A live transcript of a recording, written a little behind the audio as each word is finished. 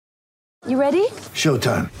You ready?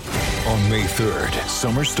 Showtime. On May 3rd,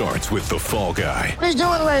 summer starts with The Fall Guy. Let's do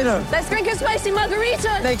it later. Let's drink a spicy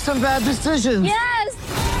margarita. Make some bad decisions. Yes!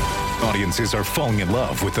 Audiences are falling in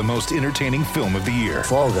love with the most entertaining film of the year.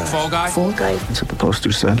 Fall Guy. Fall Guy? Fall Guy. That's what the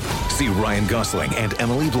poster said. See Ryan Gosling and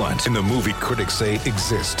Emily Blunt in the movie critics say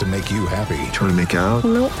exists to make you happy. Trying to make it out?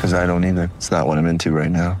 Nope. Because I don't either. It's not what I'm into right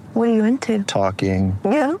now. What are you into? Talking.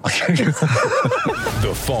 Yeah.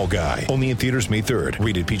 The Fall Guy. Only in theaters May 3rd.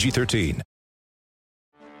 Rated PG-13.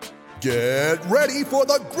 Get ready for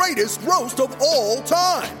the greatest roast of all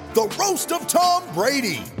time. The Roast of Tom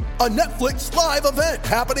Brady. A Netflix live event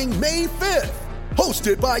happening May 5th.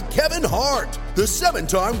 Hosted by Kevin Hart. The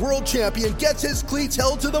 7-time world champion gets his cleats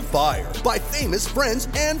held to the fire by famous friends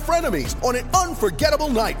and frenemies on an unforgettable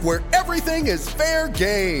night where everything is fair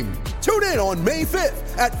game. Tune in on May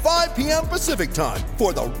 5th at 5 p.m. Pacific time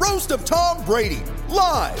for the Roast of Tom Brady.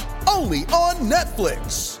 Live only on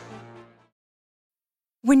Netflix.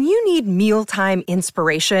 When you need mealtime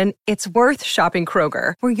inspiration, it's worth shopping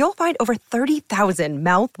Kroger, where you'll find over 30,000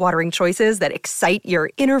 mouth-watering choices that excite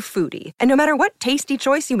your inner foodie. And no matter what tasty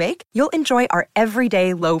choice you make, you'll enjoy our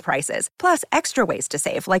everyday low prices, plus extra ways to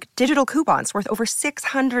save, like digital coupons worth over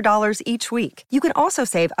 $600 each week. You can also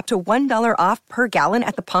save up to $1 off per gallon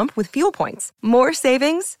at the pump with fuel points. More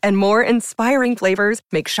savings and more inspiring flavors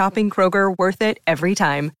make shopping Kroger worth it every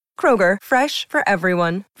time. Kroger, fresh for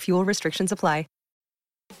everyone. Fuel restrictions apply.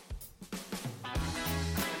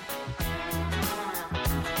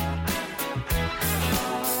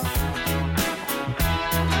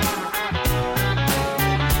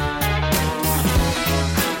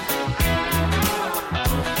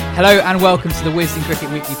 Hello and welcome to the Wisden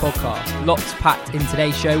Cricket Weekly podcast. Lots packed in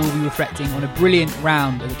today's show. We'll be reflecting on a brilliant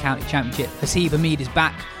round of the County Championship. Haseeb Hameed is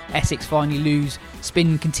back. Essex finally lose.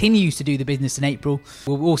 Spin continues to do the business in April.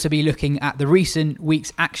 We'll also be looking at the recent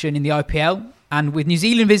week's action in the IPL. And with New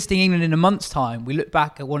Zealand visiting England in a month's time, we look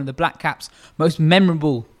back at one of the Black Caps' most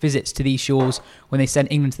memorable visits to these shores when they sent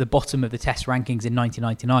England to the bottom of the Test rankings in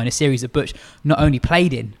 1999, a series that Butch not only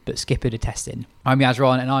played in, but skippered a Test in. I'm Yaz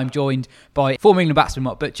Ryan, and I'm joined by former England batsman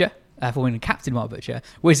Mark Butcher, former England captain Mark Butcher,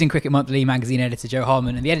 Wisden Cricket Monthly magazine editor Joe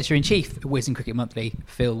Harman, and the editor-in-chief of Wisden Cricket Monthly,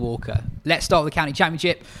 Phil Walker. Let's start with the County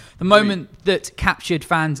Championship. The moment that captured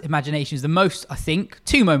fans' imaginations the most, I think,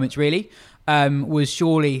 two moments really, was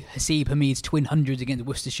surely Haseeb Hameed's twin hundreds against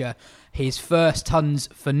Worcestershire. His first tons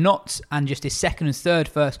for Notts and just his second and third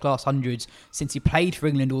first-class hundreds since he played for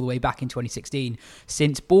England all the way back in 2016.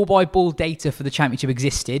 Since ball-by-ball data for the championship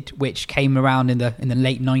existed, which came around in the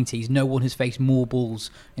late 90s, no one has faced more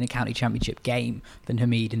balls in a county championship game than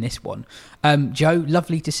Hameed in this one. Joe,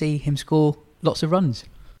 lovely to see him score lots of runs.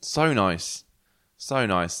 So nice. So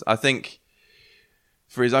nice. I think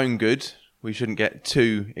for his own good, we shouldn't get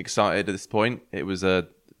too excited at this point. It was a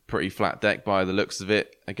pretty flat deck by the looks of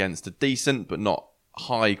it against a decent but not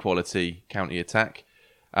high quality county attack.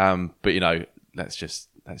 But you know, let's just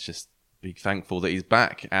be thankful that he's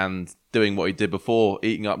back and doing what he did before,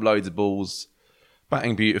 eating up loads of balls,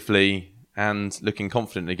 batting beautifully and looking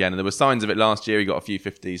confident again. And there were signs of it last year. He got a few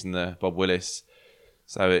 50s in the Bob Willis.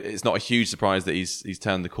 So it's not a huge surprise that he's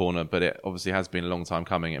turned the corner, but it obviously has been a long time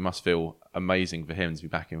coming. It must feel amazing for him to be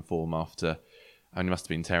back in form after, and he must have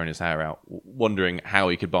been tearing his hair out, wondering how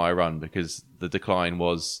he could buy a run, because the decline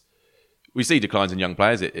was... We see declines in young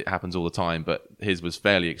players, it happens all the time, but his was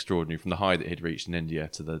fairly extraordinary from the high that he'd reached in India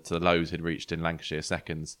to the lows he'd reached in Lancashire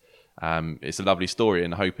seconds. It's a lovely story,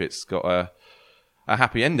 and I hope it's got a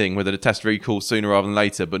happy ending with a test recall sooner rather than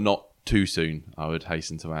later, but not too soon, I would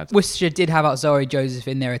hasten to add. Worcestershire did have Alzari Joseph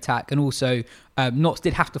in their attack, and also Notts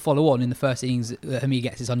did have to follow on in the first innings. Hameed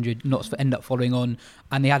gets his 100, Notts end up following on,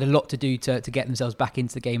 and they had a lot to do to get themselves back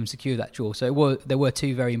into the game and secure that draw. So there were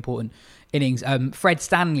two very important innings. Fred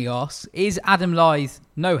Stanley asks, is Adam Lyth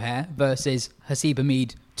no hair versus Haseeb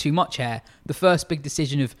Hameed too much hair the first big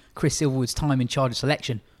decision of Chris Silverwood's time in charge of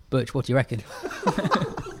selection? Butch, what do you reckon?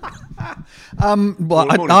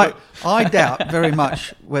 I doubt very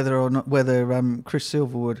much whether Chris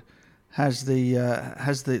Silverwood has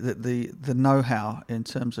the know-how in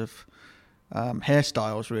terms of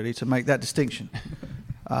hairstyles really to make that distinction.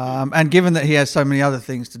 And given that he has so many other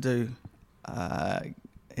things to do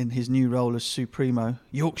in his new role as Supremo,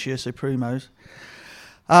 Yorkshire Supremos,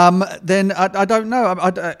 then I don't know.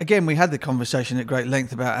 Again, we had the conversation at great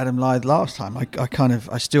length about Adam Lyth last time.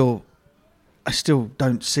 I still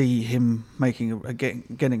don't see him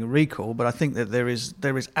getting a recall, but I think that there is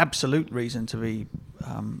absolute reason to be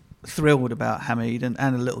thrilled about Hameed and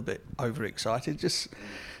a little bit overexcited. Just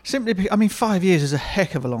simply, 5 years is a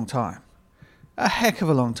heck of a long time, a heck of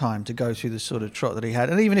a long time to go through the sort of trot that he had.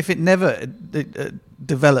 And even if it never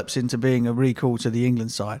develops into being a recall to the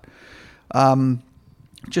England side,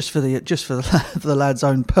 just for the lad's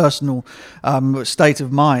own personal state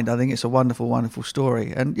of mind, I think it's a wonderful, wonderful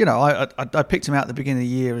story. And I picked him out at the beginning of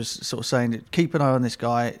the year as sort of saying, keep an eye on this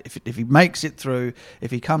guy. If he makes it through,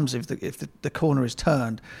 if the corner is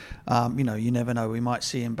turned, you never know. We might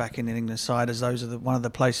see him back in the England side, as those are one of the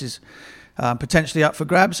places potentially up for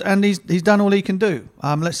grabs. And he's done all he can do.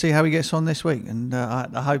 Let's see how he gets on this week, and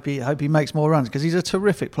I hope he makes more runs, because he's a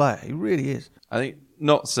terrific player. He really is. I think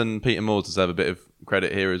Notts and Peter Moores deserve a bit of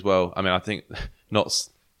credit here as well. I mean, I think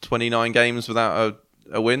Notts 29 games without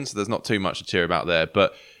a win, so there's not too much to cheer about there.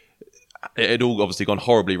 But it had all obviously gone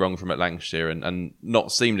horribly wrong from at Lancashire, and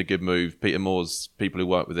Notts seemed a good move. Peter Moores, people who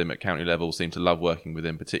work with him at county level seem to love working with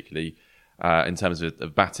him, particularly in terms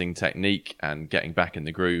of batting technique and getting back in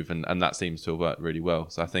the groove, and that seems to have worked really well.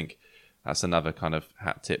 So I think that's another kind of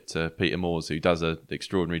hat tip to Peter Moores, who does an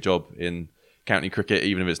extraordinary job in county cricket,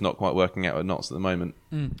 even if it's not quite working out at Notts at the moment.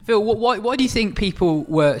 Phil, why do you think people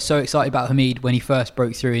were so excited about Hameed when he first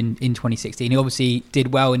broke through in 2016? He obviously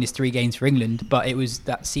did well in his 3 games for England, but it was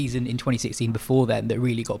that season in 2016 before then that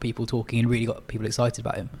really got people talking and really got people excited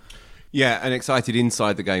about him. Yeah, and excited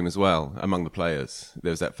inside the game as well, among the players.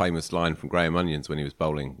 There was that famous line from Graham Onions when he was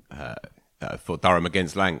bowling for Durham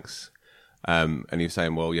against Lancs. And he was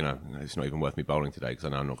saying, well, it's not even worth me bowling today, because I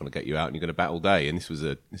know I'm not going to get you out and you're going to bat all day. And this was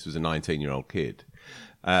a 19-year-old kid.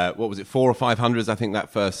 What was it, 400 or 500s? I think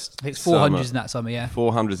that first. I think it's 400s in that summer, yeah.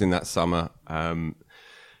 400s in that summer.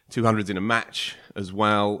 200s in a match as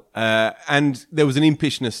well. And there was an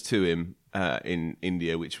impishness to him in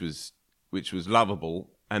India, which was lovable.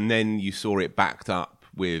 And then you saw it backed up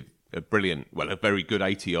with a very good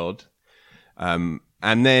 80-odd. And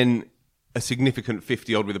then a significant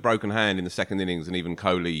 50-odd with a broken hand in the second innings, and even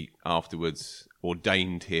Kohli afterwards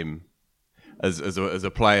ordained him as a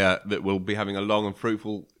player that will be having a long and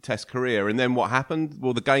fruitful Test career. And then what happened?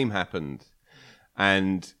 Well, the game happened,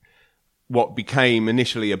 and what became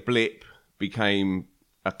initially a blip became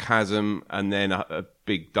a chasm, and then a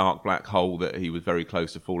big dark black hole that he was very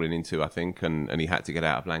close to falling into, I think, and he had to get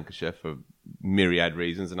out of Lancashire for myriad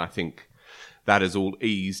reasons, and I think that has all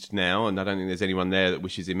eased now, and I don't think there's anyone there that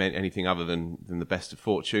wishes him anything other than the best of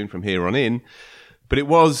fortune from here on in. But it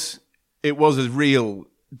was a real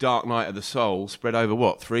dark night of the soul, spread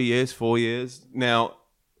over 3 years, 4 years. Now,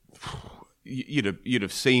 you'd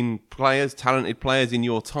have seen talented players in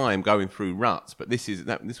your time going through ruts, but this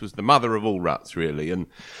was the mother of all ruts, really.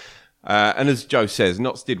 And as Joe says,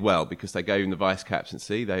 Notts did well because they gave him the vice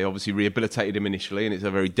captaincy. They obviously rehabilitated him initially, and it's a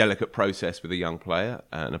very delicate process with a young player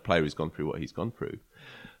and a player who's gone through what he's gone through.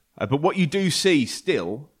 But what you do see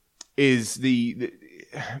still is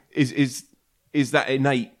is that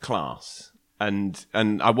innate class. And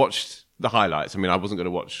I watched the highlights. I mean, I wasn't going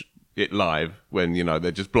to watch it live when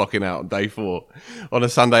they're just blocking out on day 4 on a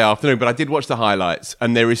Sunday afternoon, but I did watch the highlights,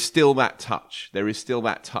 and there is still that touch. There is still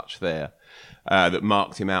that touch there. That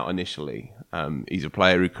marked him out initially. He's a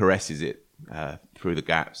player who caresses it through the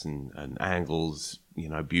gaps and angles,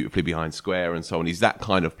 beautifully behind square and so on. He's that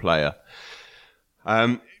kind of player.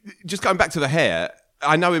 Just going back to the hair,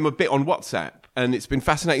 I know him a bit on WhatsApp, and it's been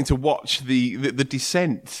fascinating to watch the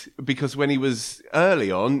descent, because when he was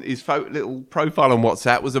early on, his little profile on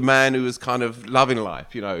WhatsApp was a man who was kind of loving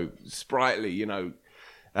life, sprightly,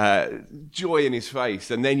 joy in his face.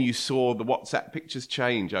 And then you saw the WhatsApp pictures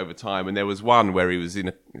change over time, and there was one where he was in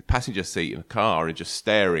a passenger seat in a car and just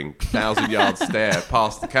staring, 1,000-yard stare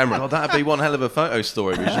past the camera. Well, that'd be one hell of a photo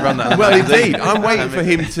story. We should run that. Well, indeed. I'm waiting for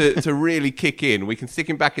him to really kick in. We can stick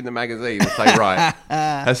him back in the magazine and say, right,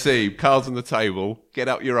 Haseeb, cards on the table, get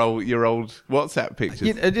up your old WhatsApp pictures.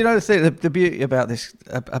 The thing, the beauty about this,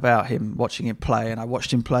 about him, watching him play, and I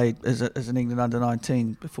watched him play as an England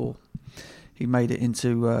under-19 before he made it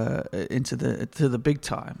into the big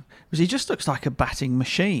time, was he just looks like a batting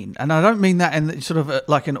machine. And I don't mean that in sort of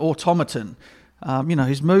like an automaton.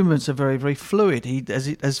 His movements are very, very fluid.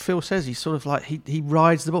 As Phil says, he's sort of like he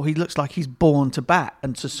rides the ball. He looks like he's born to bat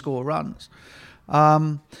and to score runs. There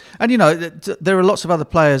are lots of other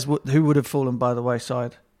players who would have fallen by the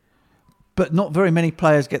wayside, but not very many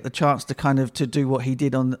players get the chance to do what he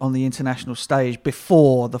did on the international stage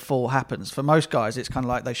before the fall happens. For most guys, it's kind of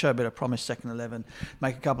like they show a bit of promise, second 11,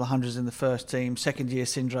 make a couple of hundreds in the first team, second year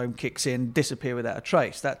syndrome kicks in, disappear without a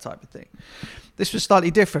trace, that type of thing. This was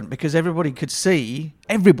slightly different because everybody could see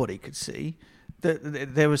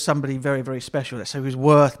that there was somebody very, very special there, so he was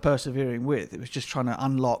worth persevering with. It was just trying to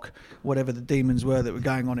unlock whatever the demons were that were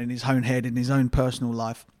going on in his own head, in his own personal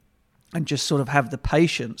life, and just sort of have the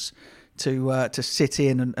patience to sit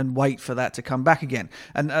in and wait for that to come back again.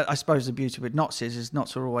 And I suppose the beauty with Notts is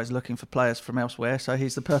Notts are always looking for players from elsewhere, so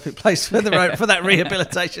he's the perfect place for that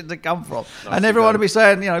rehabilitation to come from. And everyone will be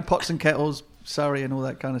saying, pots and kettles, Surrey and all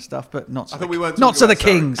that kind of stuff, but not to the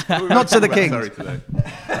Kings. Not to the Kings.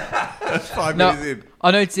 5 minutes in.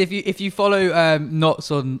 I noticed if you follow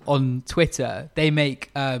Notts on Twitter, they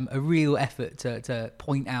make a real effort to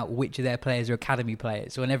point out which of their players are academy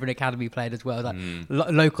players. So whenever an academy player does well,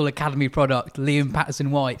 like local academy product, Liam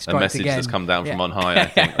Patterson-White strikes a message again. Has come down from on high, I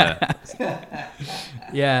think.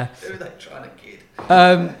 Yeah. Who are they trying to kid?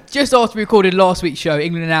 Just after we recorded last week's show,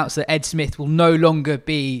 England announced that Ed Smith will no longer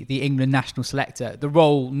be the England national selector. The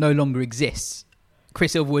role no longer exists.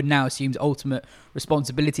 Chris Silverwood now assumes ultimate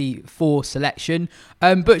responsibility for selection.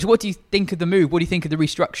 Butch, what do you think of the move? What do you think of the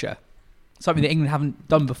restructure? Something that England haven't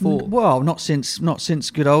done before. Well, not since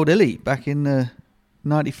good old Illy back in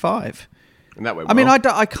 '95. And that went I mean, well.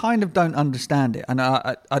 I kind of don't understand it, and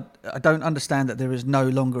I don't understand that there is no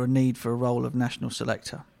longer a need for a role of national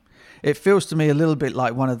selector. It feels to me a little bit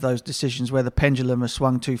like one of those decisions where the pendulum has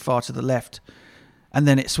swung too far to the left and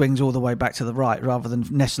then it swings all the way back to the right rather than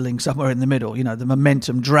nestling somewhere in the middle. The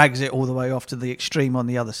momentum drags it all the way off to the extreme on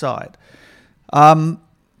the other side.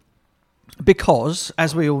 Because,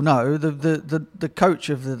 as we all know, the coach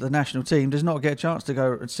of the national team does not get a chance to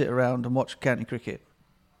go and sit around and watch county cricket.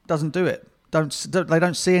 Doesn't do it. They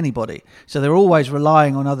don't see anybody. So they're always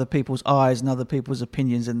relying on other people's eyes and other people's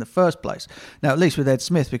opinions in the first place. Now, at least with Ed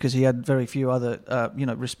Smith, because he had very few other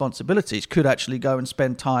responsibilities, could actually go and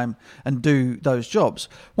spend time and do those jobs.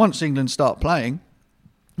 Once England start playing,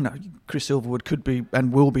 Chris Silverwood could be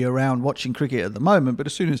and will be around watching cricket at the moment, but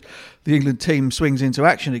as soon as the England team swings into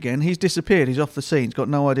action again, he's disappeared. He's off the scene. He's got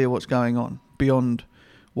no idea what's going on beyond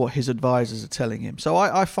what his advisors are telling him. So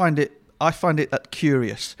I find it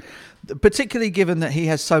curious, particularly given that he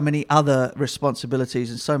has so many other responsibilities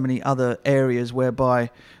and so many other areas whereby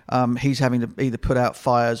he's having to either put out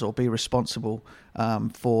fires or be responsible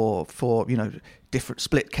for different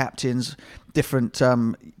split captains, different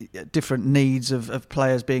needs of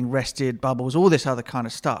players being rested, bubbles, all this other kind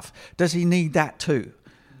of stuff. Does he need that too?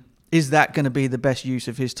 Is that going to be the best use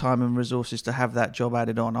of his time and resources to have that job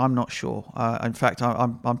added on? I'm not sure. In fact,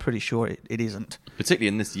 I'm pretty sure it isn't. Particularly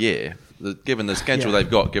in this year, given the schedule they've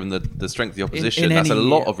got, given the strength of the opposition, in that's a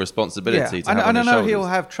lot year. of responsibility to and have on I his know shoulders. he'll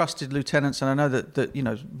have trusted lieutenants, and I know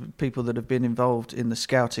that people that have been involved in the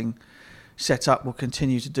scouting setup will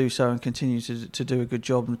continue to do so and continue to do a good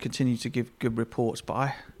job and continue to give good reports.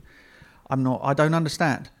 But I don't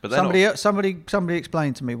understand. But somebody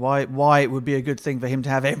explain to me why it would be a good thing for him to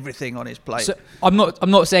have everything on his plate. So I'm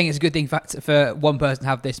not saying it's a good thing for one person to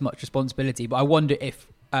have this much responsibility, but I wonder if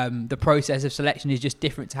the process of selection is just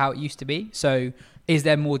different to how it used to be. So is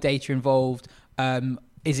there more data involved?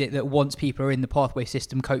 Is it that once people are in the pathway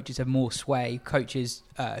system, coaches have more sway, coaches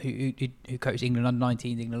who coach England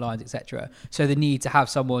under-19s, England Lions, etc. So the need to have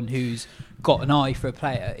someone who's got an eye for a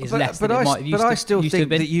player is less than it might have used to be. But I still think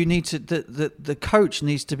that you need to the coach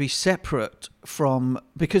needs to be separate from,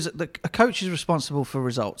 because a coach is responsible for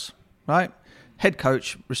results, right? Head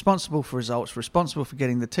coach responsible for results, responsible for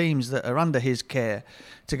getting the teams that are under his care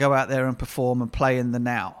to go out there and perform and play in the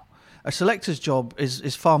now. A selector's job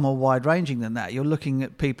is far more wide-ranging than that. You're looking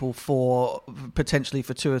at people potentially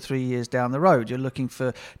for 2 or 3 years down the road. You're looking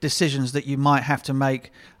for decisions that you might have to make,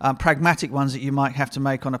 pragmatic ones that you might have to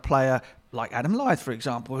make on a player like Adam Lyth, for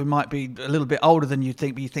example, who might be a little bit older than you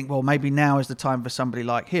think, but you think, well, maybe now is the time for somebody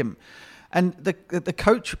like him. And the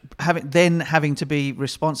coach having to be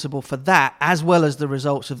responsible for that, as well as the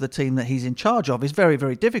results of the team that he's in charge of, is very,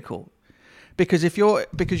 very difficult. Because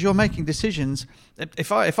you're making decisions,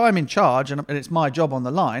 if I'm in charge and it's my job on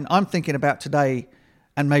the line, I'm thinking about today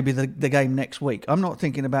and maybe the game next week. I'm not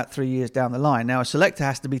thinking about 3 years down the line. Now, a selector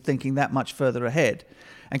has to be thinking that much further ahead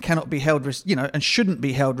and cannot be held, and shouldn't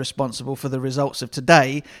be held responsible for the results of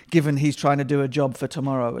today, given he's trying to do a job for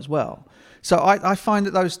tomorrow as well. So I find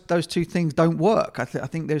that those two things don't work. I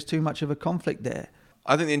think there's too much of a conflict there.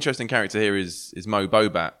 I think the interesting character here is Mo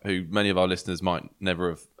Bobat, who many of our listeners might never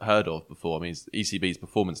have heard of before. I mean, he's ECB's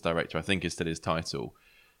performance director, I think is still his title.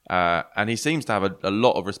 And he seems to have a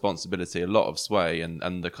lot of responsibility, a lot of sway,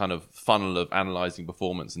 and the kind of funnel of analysing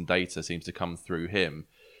performance and data seems to come through him.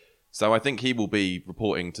 So I think he will be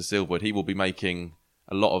reporting to Silverwood. He will be making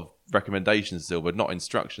a lot of recommendations to Silverwood, not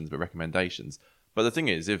instructions, but recommendations. But the thing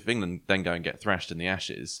is, if England then go and get thrashed in the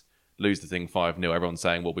Ashes, lose the thing 5-0, everyone's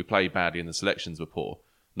saying, well, we played badly and the selections were poor.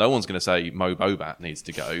 No one's going to say Mo Bobat needs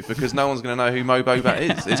to go because no one's going to know who Mo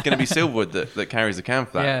Bobat is. It's going to be Silverwood that carries the can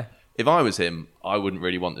for that. Yeah. if I was him, I wouldn't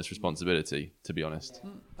really want this responsibility, to be honest.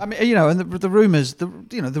 I mean, and the rumours, the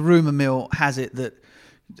rumour mill has it that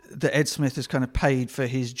Ed Smith has kind of paid for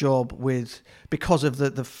his job because of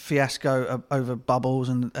the fiasco over bubbles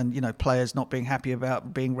and players not being happy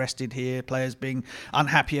about being rested here, players being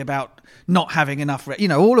unhappy about not having enough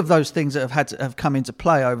all of those things that have come into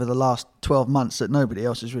play over the last 12 months that nobody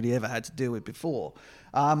else has really ever had to deal with before.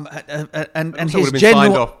 And his would have been general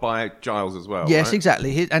signed off by Giles as well. Yes, right?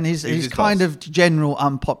 exactly. His kind boss. of general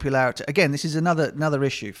unpopularity. Again, this is another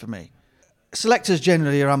issue for me. Selectors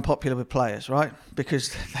generally are unpopular with players, right? Because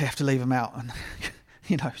they have to leave them out, and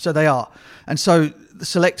so they are. And so the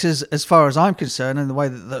selectors, as far as I'm concerned, and the way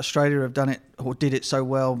that Australia have done it or did it so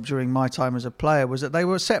well during my time as a player, was that they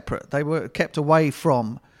were separate. They were kept away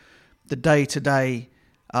from the day-to-day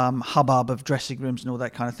hubbub of dressing rooms and all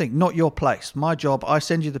that kind of thing. Not your place. My job, I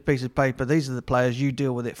send you the piece of paper. These are the players. You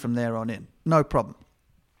deal with it from there on in. No problem.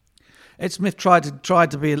 Ed Smith tried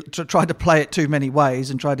to play it too many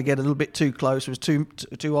ways and tried to get a little bit too close. Was too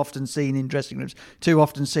often seen in dressing rooms, too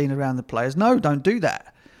often seen around the players. No, don't do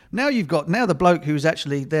that. Now the bloke who's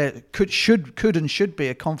actually there could and should be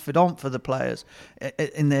a confidant for the players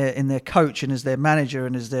in their coach and as their manager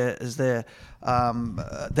and as their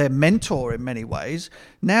mentor in many ways.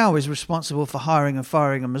 Now is responsible for hiring and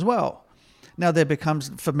firing them as well. Now that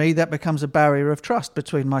becomes a barrier of trust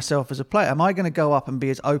between myself as a player. Am I going to go up and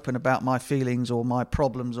be as open about my feelings or my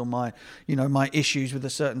problems or my issues with a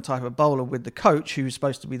certain type of bowler with the coach who's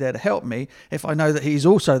supposed to be there to help me if I know that he's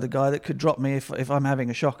also the guy that could drop me if I'm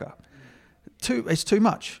having a shocker? It's too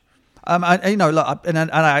much. I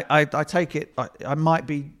take it. I might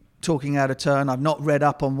be talking out of turn. I've not read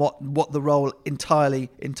up on what the role entirely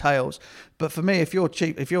entails. But for me, if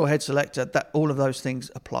you're head selector, that all of those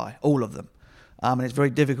things apply, all of them. And it's very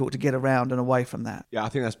difficult to get around and away from that. Yeah, I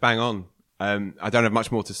think that's bang on. I don't have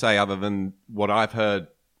much more to say other than what I've heard.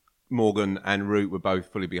 Morgan and Root were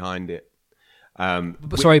both fully behind it. Behind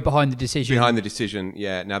the decision. Behind the decision,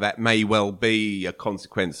 yeah. Now, that may well be a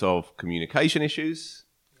consequence of communication issues,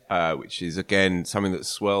 which is, again, something that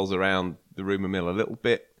swirls around the rumour mill a little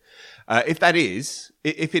bit. If it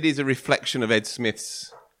is a reflection of Ed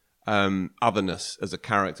Smith's otherness as a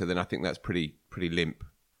character, then I think that's pretty limp,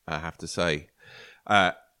 I have to say.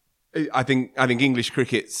 I think English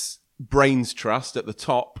cricket's brains trust at the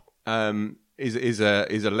top is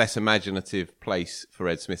a less imaginative place for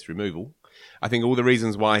Ed Smith's removal. I think all the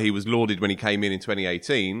reasons why he was lauded when he came in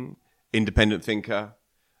 2018, independent thinker,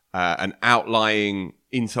 an outlying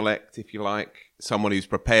intellect, if you like, someone who's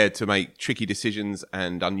prepared to make tricky decisions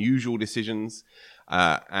and unusual decisions,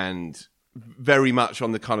 and very much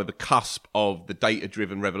on the kind of the cusp of the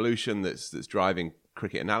data-driven revolution that's driving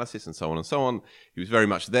cricket analysis and so on and so on. He was very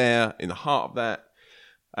much there in the heart of that.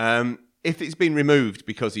 If it's been removed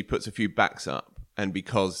because he puts a few backs up and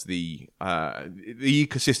because the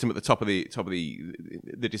ecosystem at the top of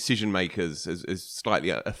the decision makers is slightly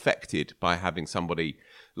affected by having somebody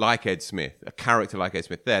like Ed Smith, a character like Ed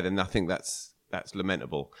Smith there, then I think that's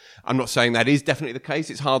lamentable. I'm not saying that is definitely the case.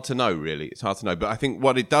 It's hard to know, really. It's hard to know. But I think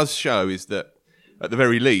what it does show is that, at the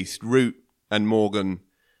very least, Root and Morgan,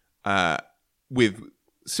 with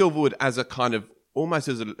Silverwood as a kind of almost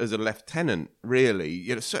as a lieutenant, really.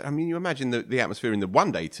 You imagine the atmosphere in the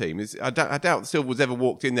one-day team. I doubt Silverwood's ever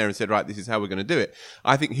walked in there and said, right, this is how we're going to do it.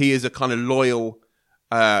 I think he is a kind of loyal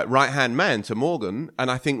right-hand man to Morgan, and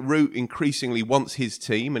I think Root increasingly wants his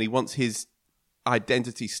team and he wants his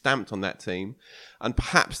identity stamped on that team. And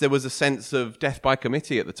perhaps there was a sense of death by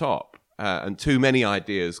committee at the top, and too many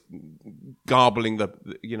ideas garbling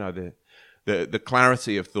the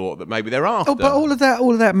clarity of thought that maybe they're after. Oh, but all of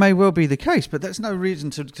that may well be the case, but that's no reason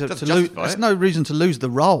to lose. That's no reason to lose the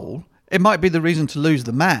role. It might be the reason to lose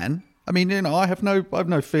the man. I mean, I have no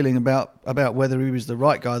feeling about whether he was the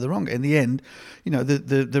right guy or the wrong guy. In the end,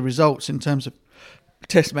 the results in terms of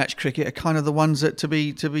Test match cricket are kind of the ones that to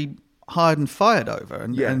be hired and fired over,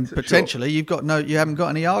 and potentially sure. You haven't got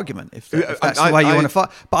any argument if that's the way you want to fight.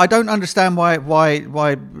 But I don't understand why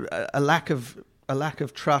a lack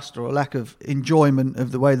of trust or a lack of enjoyment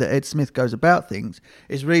of the way that Ed Smith goes about things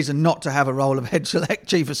is reason not to have a role of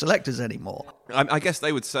chief of selectors anymore. I guess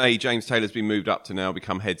they would say James Taylor's been moved up to now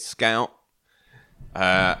become head scout.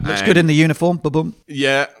 Looks good in the uniform. Boom.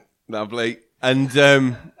 Yeah, lovely. And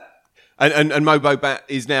Mobo Bat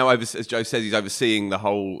is now, as Joe says, he's overseeing the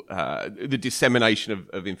whole the dissemination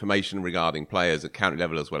of information regarding players at county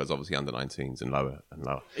level as well as obviously under 19s and lower.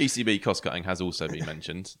 ECB cost cutting has also been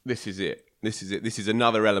mentioned. This is it. This is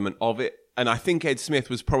another element of it. And I think Ed Smith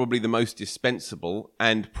was probably the most dispensable,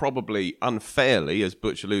 and probably unfairly, as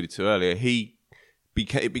Butch alluded to earlier,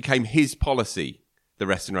 it became his policy the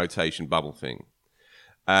rest in rotation bubble thing.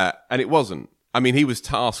 And it wasn't. I mean, he was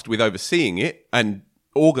tasked with overseeing it and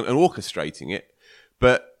orchestrating it,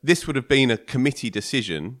 but this would have been a committee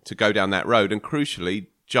decision to go down that road. And crucially,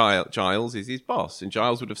 Giles is his boss, and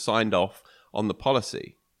Giles would have signed off on the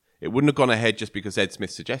policy. It wouldn't have gone ahead just because Ed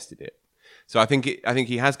Smith suggested it. So I think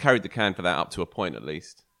he has carried the can for that up to a point at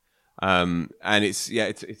least. And it's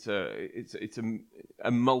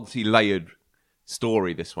a multi-layered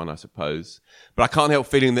story, this one, I suppose. But I can't help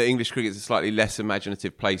feeling that English cricket is a slightly less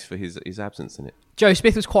imaginative place for his absence in it. Joe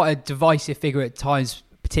Smith was quite a divisive figure at times,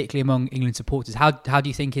 particularly among England supporters. How do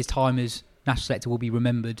you think his time as national selector will be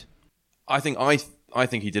remembered? I think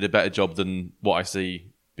he did a better job than what I see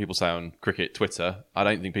people say on cricket Twitter. I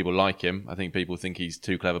don't think people like him. I think people think he's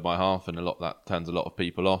too clever by half, and that turns a lot of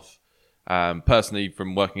people off. Personally,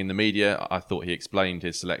 from working in the media, I thought he explained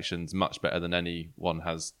his selections much better than anyone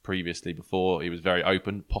has previously before. He was very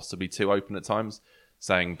open, possibly too open at times.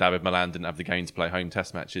 Saying David Malan didn't have the game to play home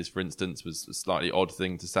test matches, for instance, was a slightly odd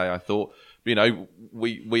thing to say, I thought. But,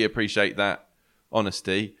 we appreciate that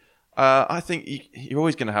honesty. I think you're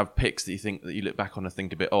always going to have picks that you look back on and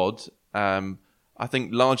think a bit odd. I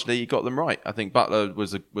think largely he got them right. I think Buttler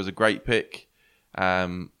was a great pick.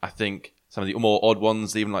 I think some of the more odd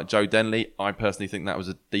ones, even like Joe Denley, I personally think that was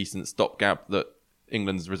a decent stopgap that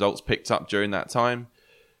England's results picked up during that time.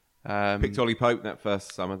 Picked Ollie Pope that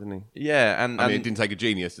first summer, didn't he? Yeah, and it didn't take a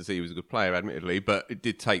genius to see he was a good player, admittedly, but it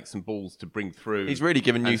did take some balls to bring through. He's really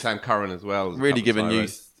given youth, Sam Curran as well. Really given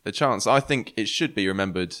youth a chance. I think it should be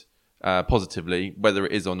remembered positively, whether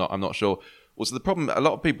it is or not. I'm not sure. Also, the problem, a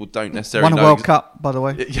lot of people don't necessarily won a World Cup, by the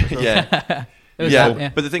way. Yeah. Yeah,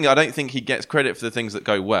 but the thing, I don't think he gets credit for the things that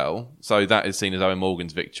go well. So that is seen as Owen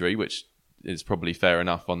Morgan's victory, which is probably fair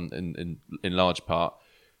enough in large part.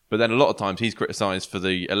 But then a lot of times he's criticised for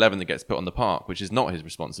the 11 that gets put on the park, which is not his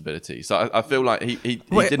responsibility. So I feel like he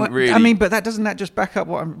didn't really. I mean, but doesn't that just back up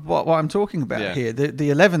what I'm talking about here? The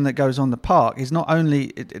 11 that goes on the park is not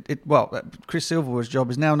only Chris Silverwood's job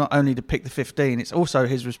is now not only to pick the 15, it's also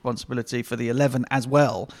his responsibility for the 11 as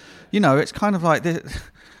well. It's kind of like this.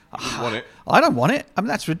 Want it? I don't want it. I mean,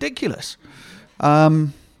 that's ridiculous.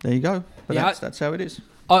 There you go. But that's how it is.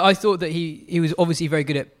 I thought that he was obviously very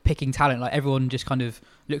good at picking talent. Like everyone just kind of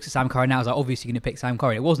looks at Sam Curran now as like obviously going to pick Sam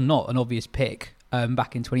Curran. It was not an obvious pick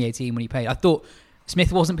back in 2018 when he played. I thought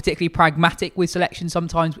Smith wasn't particularly pragmatic with selection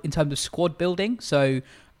sometimes in terms of squad building. So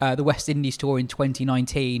the West Indies tour in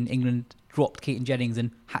 2019, England dropped Keaton Jennings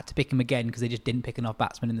and had to pick him again because they just didn't pick enough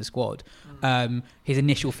batsmen in the squad. His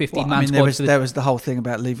initial 15-man squad... There was the whole thing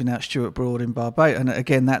about leaving out Stuart Broad in Barbados, and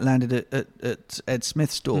again that landed at Ed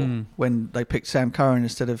Smith's door when they picked Sam Curran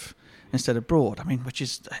instead of Broad. I mean, which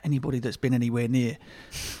is anybody that's been anywhere near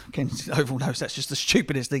Ken Oval knows that's just the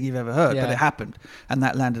stupidest thing you've ever heard. But it happened, and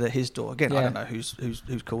that landed at his door again. I don't know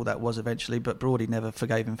whose call that was eventually, but Broady never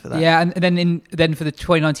forgave him for that. Yeah, and then for the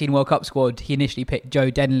 2019 World Cup squad, he initially picked Joe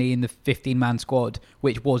Denley in the 15-man squad,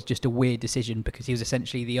 which was just a weird decision because he was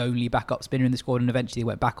essentially the only backup spinner in the squad, and eventually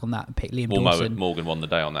went back on that and picked Liam Dawson. Morgan won the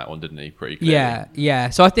day on that one, didn't he? Pretty clearly. Yeah.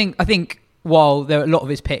 So I think while there are a lot of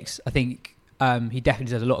his picks, I think he definitely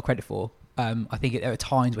deserves a lot of credit for. I think there are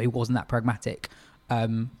times where he wasn't that pragmatic.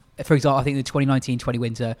 For example, I think the 2019-20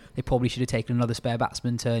 winter, they probably should have taken another spare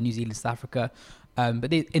batsman to New Zealand, South Africa.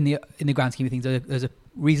 But in the grand scheme of things, there's a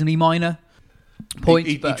reasonably minor point.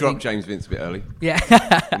 He dropped James Vince a bit early. Yeah.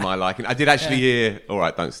 In my liking. I did actually hear... All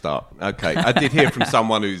right, don't start. Okay. I did hear from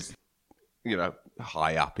someone who's,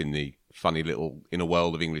 high up in the funny little inner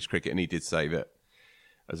world of English cricket, and he did say that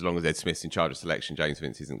as long as Ed Smith's in charge of selection, James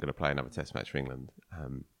Vince isn't going to play another test match for England.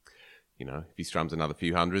 If he strums another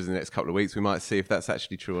few hundreds in the next couple of weeks, we might see if that's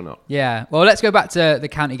actually true or not. Yeah. Well, let's go back to the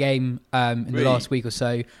county game in the last week or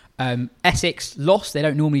so. Essex lost. They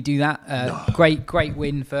don't normally do that. No. Great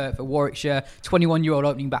win for Warwickshire. 21-year-old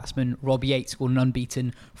opening batsman Rob Yates scored an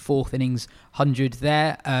unbeaten fourth innings 100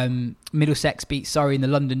 there. Middlesex beat Surrey in the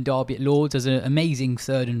London Derby at Lords. There's an amazing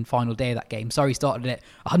third and final day of that game. Surrey started it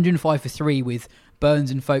 105 for 3 with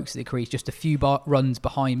Burns and Folkes at the crease, just a few runs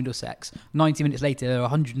behind Middlesex. 90 minutes later, there were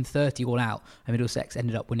 130 all out, and Middlesex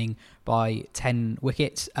ended up winning by 10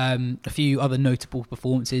 wickets. A few other notable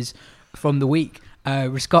performances from the week.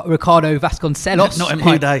 Ricardo Vasconcelos. Not in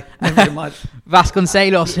my day. Never in my...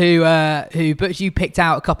 Vasconcelos, who Butch, you picked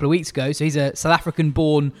out a couple of weeks ago. So he's a South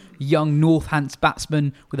African-born young Northants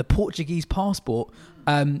batsman with a Portuguese passport.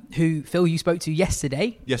 who, Phil, you spoke to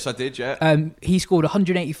yesterday. Yes, I did, yeah. He scored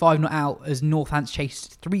 185 not out as Northants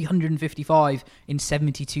chased 355 in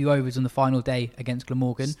 72 overs on the final day against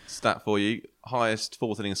Glamorgan. Stat for you. Highest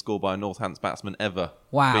fourth inning score by a Northants batsman ever.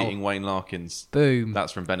 Wow. Beating Wayne Larkins. Boom.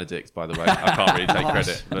 That's from Benedict, by the way. I can't really take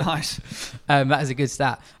credit. But. Nice. That is a good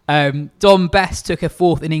stat. Dom Best took a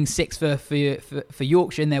fourth inning six for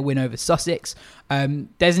Yorkshire in their win over Sussex.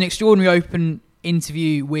 There's an extraordinary open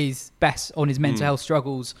interview with Best on his mental health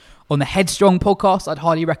struggles on the Headstrong podcast. I'd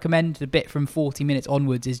highly recommend. The bit from 40 minutes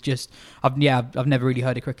onwards is just, I've never really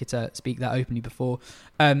heard a cricketer speak that openly before.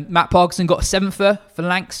 Matt Parkinson got a seventh for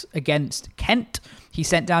Lancs against Kent. He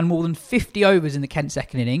sent down more than 50 overs in the Kent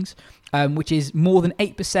second innings, which is more than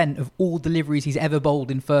 8% of all deliveries he's ever bowled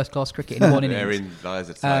in first-class cricket in one innings. Therein lies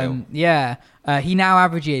a tale. He now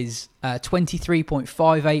averages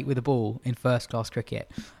 23.58 with a ball in first-class cricket.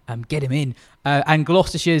 Get him in. And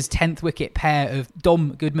Gloucestershire's 10th wicket pair of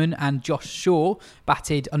Dom Goodman and Josh Shaw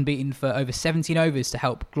batted unbeaten for over 17 overs to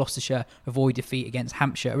help Gloucestershire avoid defeat against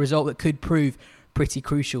Hampshire, a result that could prove pretty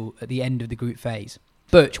crucial at the end of the group phase.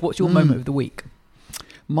 Birch, what's your moment of the week?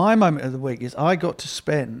 My moment of the week is I got to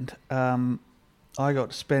spend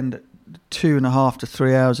 2.5 to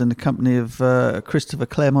 3 hours in the company of Christopher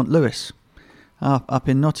Claremont Lewis up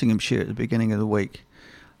in Nottinghamshire at the beginning of the week,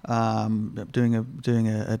 doing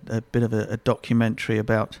a bit of a documentary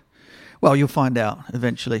about, well, you'll find out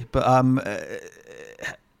eventually, but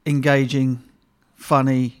engaging,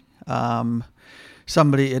 funny,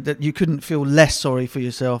 somebody that you couldn't feel less sorry for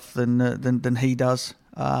yourself than he does.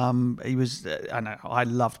 He was, I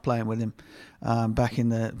loved playing with him back in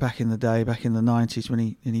the day, back in the 90s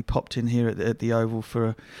when he popped in here at the Oval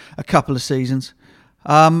for a couple of seasons.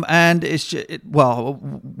 And it's just,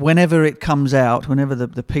 whenever it comes out, whenever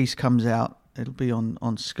the piece comes out, it'll be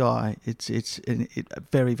on Sky. It's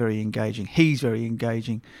very, very engaging. He's very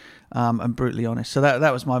engaging and brutally honest. So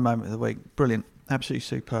that was my moment of the week. Brilliant, absolutely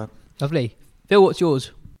superb. Lovely. Phil, what's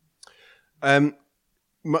yours? Mine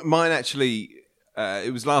actually.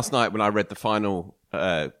 It was last night when I read the final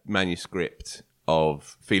manuscript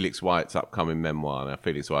of Felix White's upcoming memoir. Now,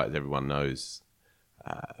 Felix White, as everyone knows,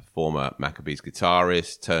 former Maccabees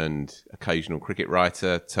guitarist, turned occasional cricket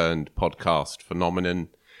writer, turned podcast phenomenon,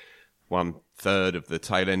 1/3 of the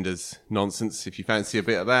Tailenders nonsense. If you fancy a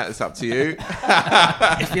bit of that, it's up to you.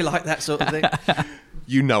 If you like that sort of thing.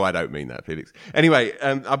 You know I don't mean that, Felix. Anyway,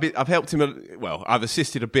 I've helped him. I've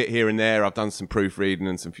assisted a bit here and there. I've done some proofreading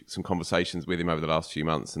and some conversations with him over the last few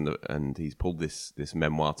months, and he's pulled this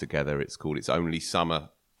memoir together. It's called "It's Only Summer."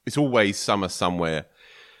 It's always summer somewhere,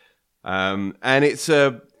 and it's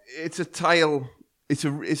a tale.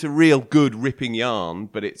 It's a real good ripping yarn,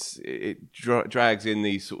 but it drags in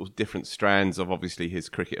these sort of different strands of obviously his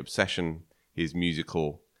cricket obsession, his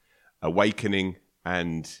musical awakening,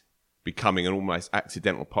 and becoming an almost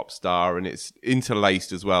accidental pop star, and it's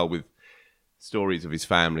interlaced as well with stories of his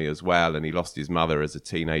family as well, and he lost his mother as a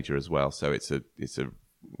teenager as well, so it's a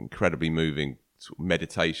incredibly moving sort of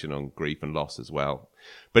meditation on grief and loss as well.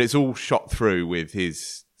 But it's all shot through with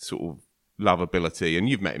his sort of lovability, and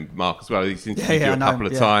you've met him, Mark, as well. He's interviewed you a couple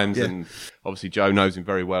of times, and obviously Joe knows him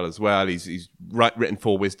very well as well. He's written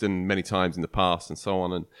for Wisden many times in the past and so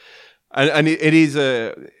on, and it is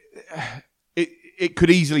It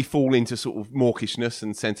could easily fall into sort of mawkishness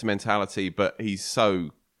and sentimentality, but he's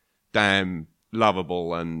so damn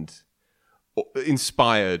lovable and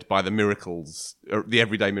inspired by the miracles, the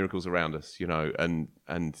everyday miracles around us, you know, and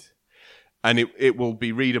it will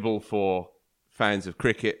be readable for fans of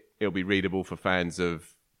cricket. It'll be readable for fans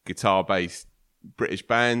of guitar-based British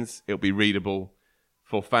bands. It'll be readable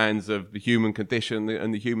for fans of the human condition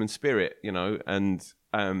and the human spirit, you know, and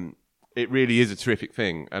it really is a terrific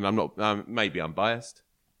thing, and maybe I'm biased,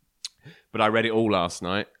 but I read it all last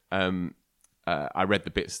night. I read the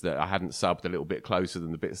bits that I hadn't subbed a little bit closer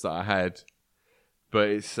than the bits that I had, but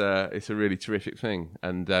it's a really terrific thing,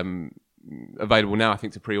 and available now, I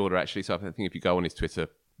think, to pre-order actually. So I think if you go on his Twitter,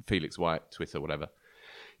 Felix White, Twitter, whatever,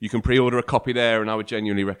 you can pre-order a copy there, and I would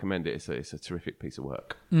genuinely recommend it. It's a terrific piece of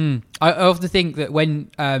work. I often think that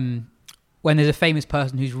when there's a famous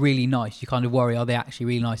person who's really nice, you kind of worry, are they actually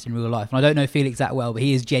really nice in real life? And I don't know Felix that well, but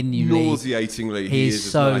he is genuinely... Nauseatingly, he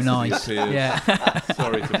is so nice. Yeah.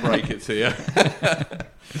 Sorry to break it to you.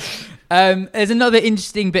 There's another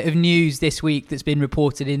interesting bit of news this week that's been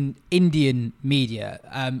reported in Indian media,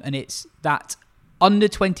 and it's that under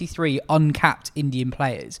 23 uncapped Indian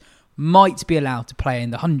players might be allowed to play in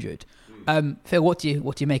the 100. Phil, what do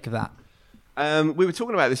you make of that? We were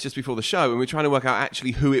talking about this just before the show, and we're trying to work out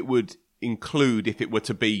actually who it would include if it were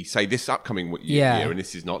to be, say, this upcoming year, and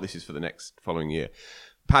this is for the next following year.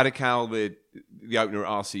 Padikkal, the opener at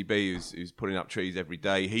RCB, who's putting up trees every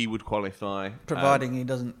day, he would qualify, providing he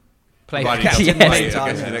doesn't Play providing he doesn't play it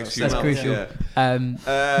against the next few that's months. crucial.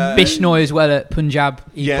 Yeah. Bishnoi as well at Punjab.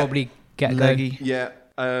 He'd probably get a go. leggy. Yeah,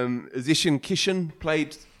 Zishan Kishan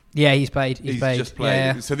played. Yeah, he's played. He's played. Just played.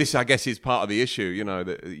 Yeah. So this, I guess, is part of the issue. You know,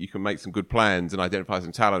 that you can make some good plans and identify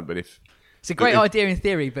some talent, but if It's a great idea in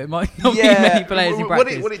theory, but it might not be many players in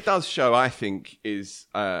practice. What it does show, I think, is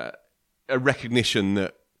a recognition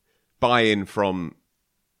that buy-in from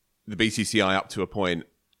the BCCI up to a point,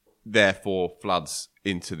 therefore floods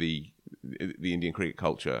into the Indian cricket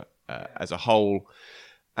culture as a whole.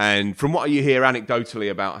 And from what you hear anecdotally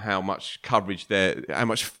about how much coverage there, how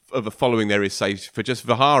much of a following there is, say, for just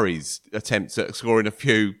Vihari's attempts at scoring a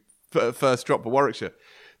few first drop for Warwickshire,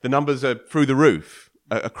 the numbers are through the roof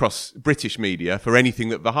across British media for anything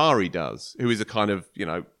that Vihari does, who is a kind of,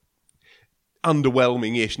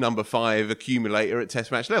 underwhelming-ish number 5 accumulator at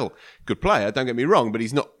Test match level. Good player, don't get me wrong, but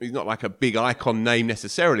he's not like a big icon name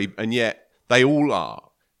necessarily, and yet they all are.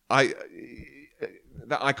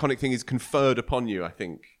 That iconic thing is conferred upon you, I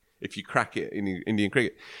think, if you crack it in Indian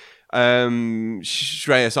cricket.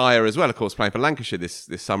 Shreyas Iyer as well, of course, playing for Lancashire this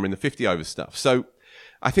summer in the 50-over stuff. So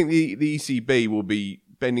I think the ECB will be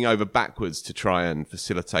bending over backwards to try and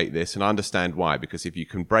facilitate this, and I understand why, because if you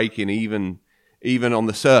can break in even on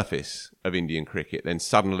the surface of Indian cricket, then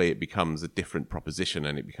suddenly it becomes a different proposition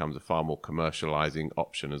and it becomes a far more commercialising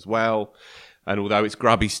option as well. And although it's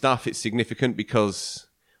grubby stuff, it's significant because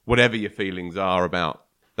whatever your feelings are about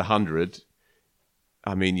the 100,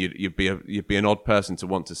 I mean, you'd be an odd person to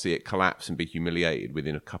want to see it collapse and be humiliated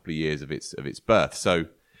within a couple of years of its birth. So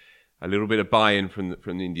a little bit of buy-in from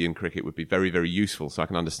the Indian cricket would be very, very useful. So I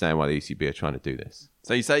can understand why the ECB are trying to do this.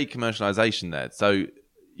 So you say commercialisation there. So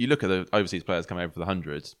you look at the overseas players coming over for the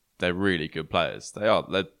 100, they're really good players.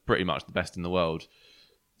 They're pretty much the best in the world.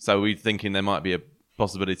 So we're thinking there might be a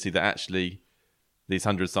possibility that actually these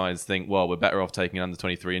 100 sides think, well, we're better off taking an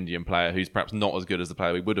under-23 Indian player who's perhaps not as good as the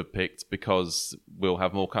player we would have picked because we'll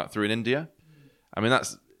have more cut through in India. I mean,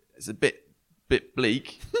 it's a bit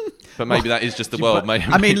bleak, but maybe that is just the world.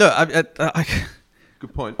 I mean, look,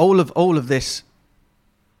 good point. All of this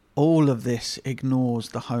ignores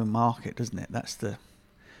the home market, doesn't it?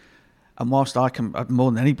 And whilst I can,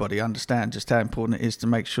 more than anybody, understand just how important it is to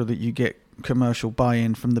make sure that you get commercial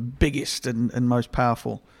buy-in from the biggest and most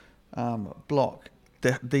powerful block,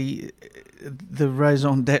 the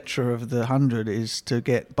raison d'etre of the 100 is to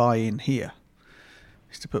get buy-in here.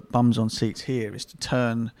 Is to put bums on seats here. Is to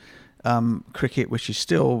turn cricket, which is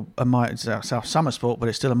still it's our summer sport, but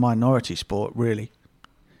it's still a minority sport, really,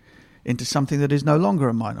 into something that is no longer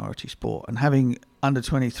a minority sport. And having under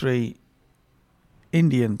 23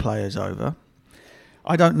 Indian players over,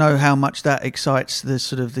 I don't know how much that excites the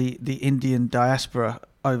sort of the Indian diaspora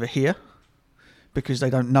over here, because they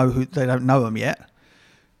don't know them yet.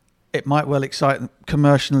 It might well excite them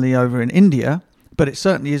commercially over in India, but it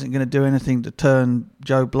certainly isn't going to do anything to turn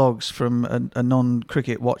Joe Bloggs from a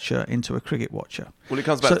non-cricket watcher into a cricket watcher. Well, it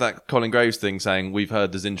comes back to that Colin Graves thing saying we've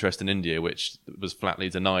heard there's interest in India, which was flatly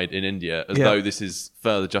denied in India, as though this is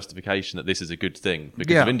further justification that this is a good thing.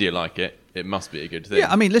 Because if India like it, it must be a good thing. Yeah,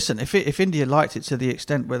 I mean, listen, if India liked it to the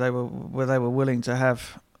extent where they were willing to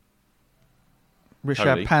have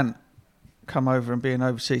Rishabh Pant come over and be an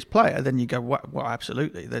overseas player, then you go, well,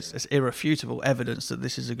 absolutely. There's irrefutable evidence that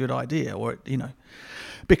this is a good idea, or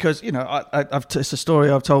because it's a story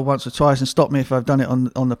I've told once or twice, and stop me if I've done it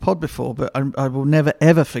on the pod before, but I will never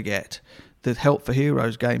ever forget the Help for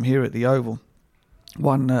Heroes game here at the Oval,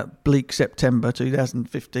 one bleak September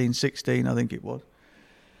 2015-16, I think it was.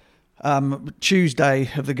 Tuesday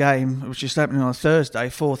of the game, which is happening on a Thursday,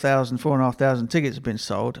 4,500 tickets have been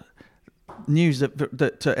sold. News that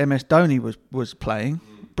MS Dhoni was playing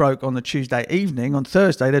broke on the Tuesday evening. On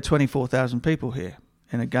Thursday, there are 24,000 people here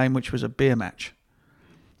in a game which was a beer match.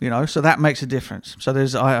 So that makes a difference. So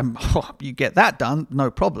you get that done, no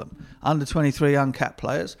problem. Under 23 uncapped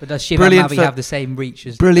players. But does Shivam Mavi have the same reach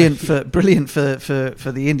as brilliant for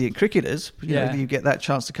the Indian cricketers? You get that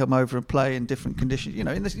chance to come over and play in different conditions.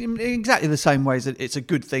 In exactly the same ways that it's a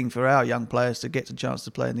good thing for our young players to get a chance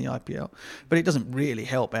to play in the IPL. But it doesn't really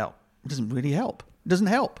help out. It doesn't really help. It doesn't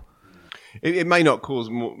help. It may not cause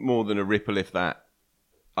more than a ripple, if that,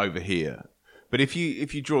 over here. But if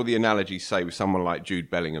you draw the analogy, say, with someone like Jude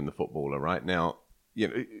Bellingham, the footballer, right now,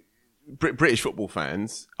 British football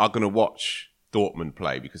fans are going to watch Dortmund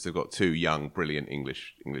play because they've got two young, brilliant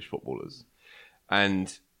English footballers,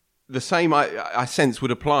 and the same I sense would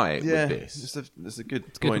apply with this. It's a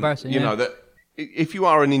good point. Comparison, that if you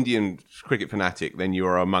are an Indian cricket fanatic, then you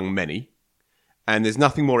are among many. And there's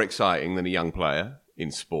nothing more exciting than a young player in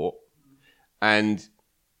sport. And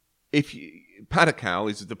Padakal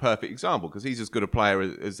is the perfect example because he's as good a player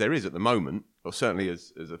as there is at the moment, or certainly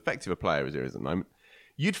as effective a player as there is at the moment.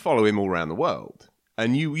 You'd follow him all around the world,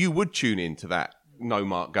 and you would tune into that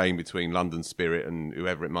no-mark game between London Spirit and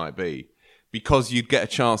whoever it might be, because you'd get a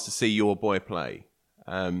chance to see your boy play.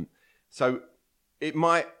 So it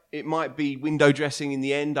might be window dressing in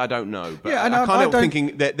the end. I don't know, but Yeah, and I I can't help don't-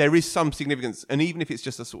 thinking that there is some significance, and even if it's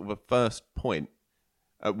just a sort of a first point,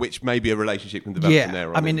 at which maybe a relationship can develop from there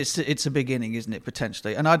on. I mean, it's a beginning, isn't it,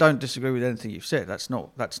 potentially? And I don't disagree with anything you've said. That's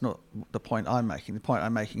not the point I'm making. The point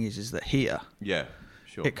I'm making is that here, Yeah,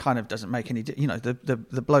 sure. it kind of doesn't make any.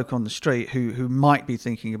 The bloke on the street who might be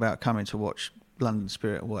thinking about coming to watch London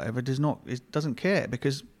Spirit or whatever doesn't care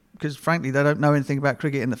because frankly they don't know anything about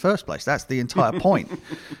cricket in the first place. That's the entire point. Do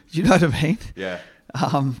you know what I mean? Yeah.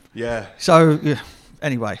 Yeah. So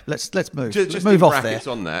anyway, let's move. Just let's move in off there. brackets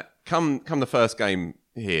on that. Come the first game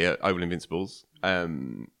here, Oval Invincibles.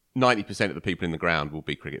 90% of the people in the ground will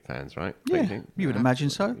be cricket fans, right? Don't Yeah, think? you would imagine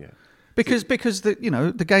so. Yeah. Because the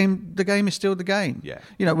game is still the game.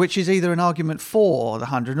 Yeah. Which is either an argument for the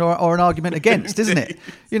 100 or an argument against, isn't it?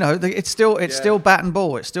 It's still bat and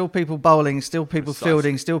ball. It's still people bowling. It's still people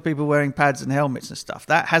fielding. Still people wearing pads and helmets and stuff.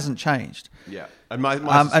 That hasn't changed. Yeah. And my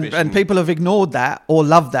and people have ignored that or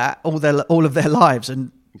loved that all of their lives,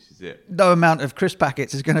 and this is it. no amount of crisp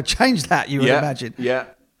packets is going to change that. You would imagine. Yeah.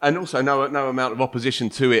 And also, no amount of opposition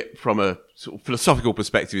to it from a sort of philosophical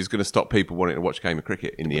perspective is going to stop people wanting to watch a game of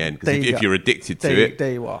cricket in the end. Because if you're addicted to it,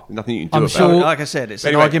 there you are. nothing you can do I'm about sure, it. like I said, it's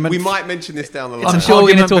Anyway, an argument. we might mention this down the line. I'm sure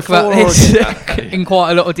we're going to talk about before this in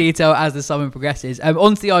quite a lot of detail as the summer progresses.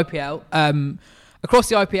 On to the IPL. Across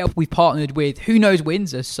the IPL, we've partnered with Who Knows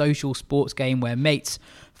Wins, a social sports game where mates,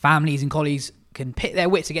 families and colleagues can pit their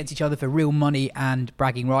wits against each other for real money and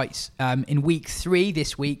bragging rights. In week 3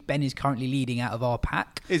 this week, Ben is currently leading out of our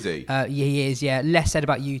pack. Is he? Yeah, he is, yeah. Less said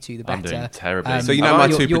about you two, the better. I'm doing terribly. So you know my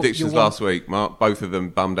two predictions last week, Mark, both of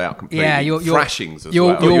them bummed out completely. Yeah, thrashings as You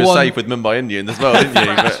well. were safe with Mumbai Indians as well, didn't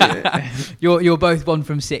you? But, You're both 1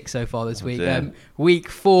 from 6 so far this week. dear. Week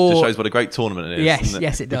 4... just shows what a great tournament it is. Yes, doesn't it?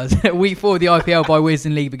 yes, it does. Week 4 of the IPL by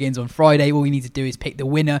Wisden League begins on Friday. All you need to do is pick the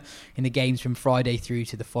winner in the games from Friday through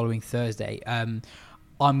to the following Thursday.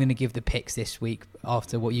 I'm going to give the picks this week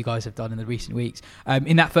after what you guys have done in the recent weeks.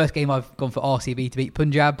 In that first game, I've gone for RCB to beat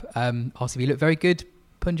Punjab. RCB look very good.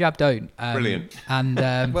 Punjab don't. Brilliant. And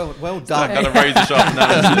well done. Kind of razor sharp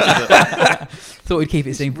analysis. thought we'd keep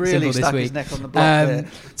it simple Really this stuck week. his neck on the block there.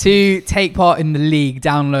 To take part in the league,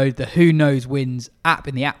 download the Who Knows Wins app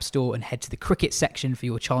in the App Store and head to the cricket section for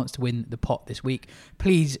your chance to win the pot this week.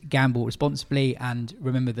 Please gamble responsibly and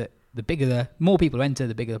remember that the more people who enter,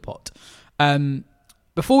 the bigger the pot.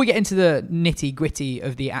 Before we get into the nitty-gritty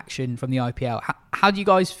of the action from the IPL, how do you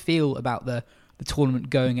guys feel about the tournament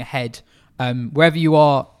going ahead? Wherever you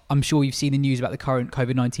are, I'm sure you've seen the news about the current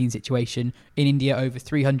COVID-19 situation. In India, over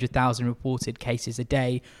 300,000 reported cases a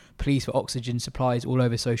day. Pleas for oxygen supplies all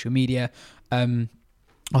over social media.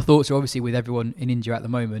 Our thoughts are obviously with everyone in India at the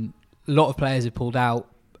moment. A lot of players have pulled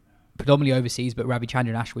out, predominantly overseas, but Ravichandran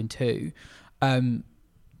and Ashwin too.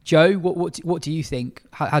 Joe, what do you think?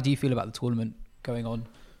 How do you feel about the tournament going on?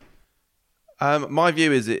 My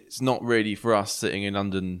view is it's not really for us sitting in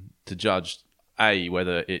London to judge A,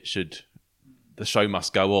 whether the show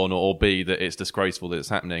must go on, or B, that it's disgraceful that it's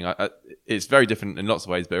happening. It's very different in lots of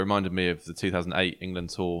ways, but it reminded me of the 2008 England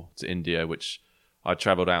tour to India, which I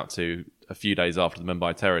travelled out to a few days after the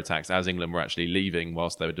Mumbai terror attacks as England were actually leaving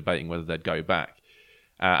whilst they were debating whether they'd go back.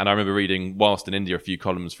 And I remember reading, whilst in India, a few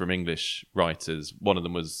columns from English writers. One of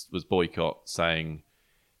them was Boycott, saying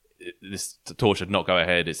this tour should not go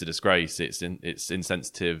ahead. It's a disgrace. It's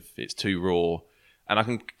insensitive. It's too raw. And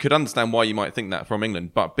I could understand why you might think that from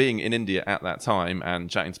England. But being in India at that time and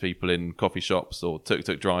chatting to people in coffee shops or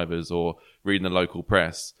tuk-tuk drivers or reading the local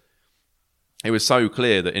press, it was so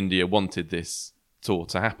clear that India wanted this tour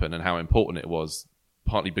to happen and how important it was,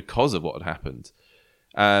 partly because of what had happened.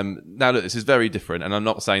 Now, look, this is very different, and I'm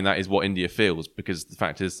not saying that is what India feels, because the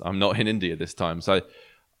fact is I'm not in India this time. So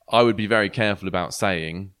I would be very careful about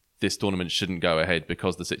saying this tournament shouldn't go ahead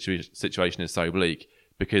because the situation is so bleak.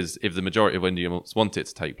 Because if the majority of Indians want it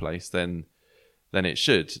to take place, then it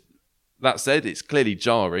should. That said, it's clearly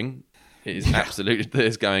jarring. It is absolutely that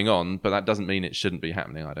is going on, but that doesn't mean it shouldn't be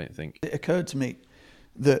happening, I don't think. It occurred to me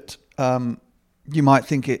that you might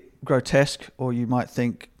think it grotesque, or you might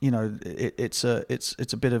think it's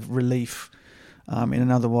a bit of relief in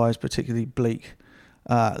an otherwise particularly bleak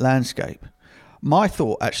landscape. My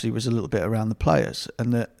thought actually was a little bit around the players,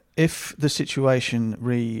 and that if the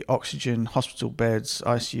situation oxygen, hospital beds,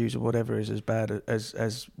 ICUs or whatever is as bad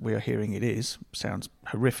as we are hearing it is, sounds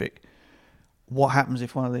horrific, what happens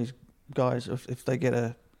if one of these guys, if they get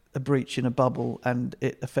a breach in a bubble and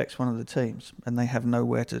it affects one of the teams and they have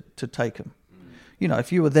nowhere to take them. You know,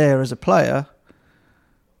 if you were there as a player,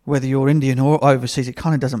 whether you're Indian or overseas, it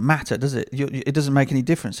kind of doesn't matter, does it? It doesn't make any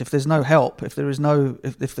difference. If there's no help, if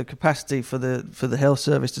the capacity for the health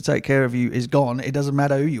service to take care of you is gone, it doesn't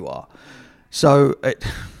matter who you are. So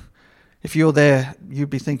if you're there, you'd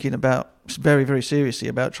be thinking about very, very seriously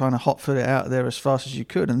about trying to hot-foot it out there as fast as you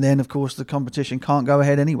could. And then, of course, the competition can't go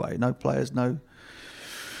ahead anyway. No players, no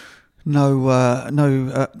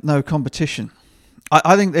competition.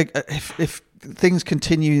 I think if things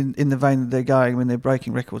continue in the vein that they're going, when they're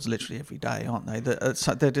breaking records literally every day, aren't they?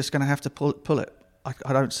 They're just going to have to pull it.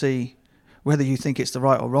 I don't see whether you think it's the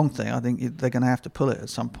right or wrong thing. I think they're going to have to pull it at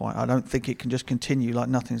some point. I don't think it can just continue like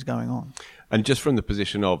nothing's going on. And just from the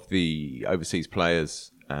position of the overseas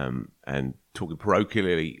players, and talking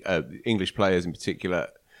parochially, English players in particular,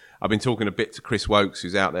 I've been talking a bit to Chris Wokes,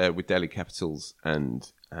 who's out there with Delhi Capitals, and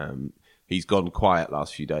he's gone quiet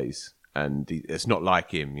last few days. And it's not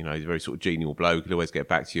like him, you know, he's a very sort of genial bloke. He'll always get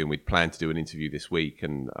back to you, and we'd planned to do an interview this week,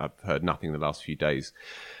 and I've heard nothing the last few days.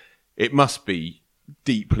 It must be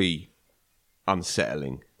deeply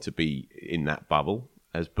unsettling to be in that bubble,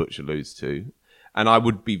 as Butch alludes to. And I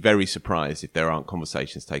would be very surprised if there aren't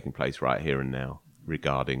conversations taking place right here and now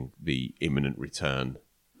regarding the imminent return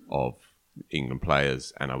of England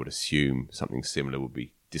players. And I would assume something similar would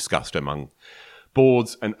be discussed among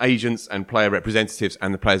boards and agents and player representatives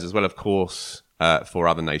and the players as well, of course, for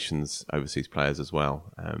other nations, overseas players as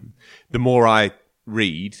well. The more I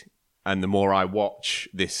read and the more I watch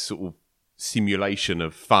this sort of simulation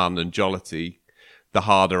of fun and jollity, the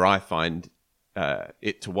harder I find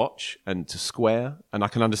it to watch and to square. And I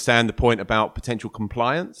can understand the point about potential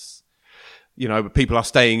compliance. You know, but people are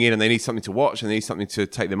staying in and they need something to watch and they need something to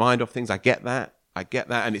take their mind off things. I get that.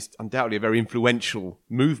 And it's undoubtedly a very influential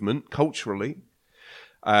movement culturally.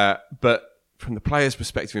 But from the players'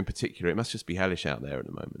 perspective in particular, it must just be hellish out there at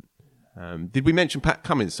the moment. Did we mention Pat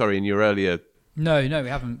Cummins? Sorry, in your earlier... No, we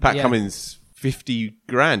haven't. Pat Cummins,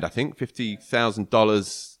 $50,000, I think,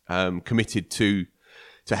 $50,000 committed to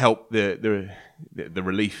help the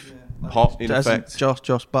relief pot, in effect.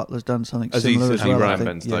 Josh Butler's done something similar as well. Right,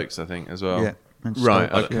 Ben Stokes, I think, as well. Yeah.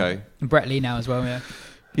 Right, okay. Yeah. And Brett Lee now as well, yeah.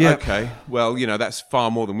 Yeah. Okay. Well, you know, that's far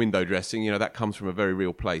more than window dressing. You know, that comes from a very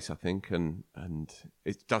real place, I think, and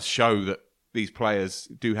it does show that these players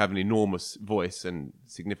do have an enormous voice and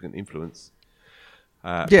significant influence.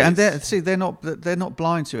 And they're not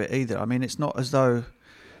blind to it either. I mean, it's not as though,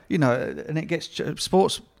 you know, and it gets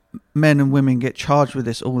sports. Men and women get charged with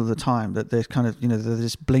this all of the time, that there's kind of, you know, there's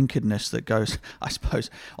this blinkeredness that goes, I suppose,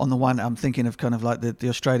 on the one, I'm thinking of kind of like the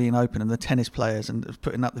Australian Open and the tennis players and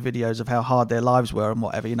putting up the videos of how hard their lives were and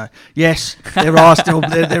whatever, you know. Yes, there are still,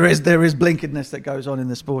 there is blinkeredness that goes on in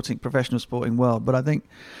the professional sporting world. But I think,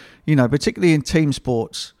 you know, particularly in team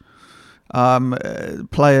sports,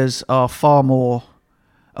 players are far more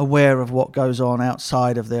aware of what goes on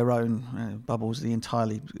outside of their own bubbles, the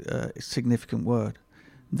entirely significant word,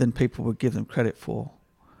 than people would give them credit for.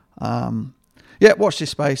 Watch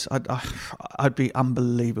this space. I'd be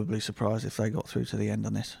unbelievably surprised if they got through to the end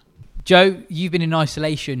on this. Joe, you've been in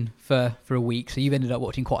isolation for a week, so you've ended up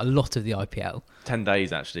watching quite a lot of the IPL. 10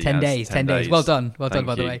 days, actually. 10 days. Well done, by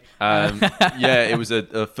the way. Yeah, it was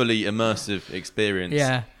a fully immersive experience.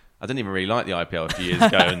 Yeah. I didn't even really like the IPL a few years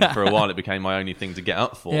ago, and for a while it became my only thing to get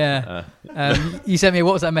up for. Yeah. You sent me a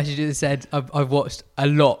WhatsApp message that said, I've watched a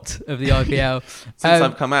lot of the IPL. Since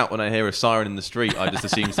I've come out, when I hear a siren in the street, I just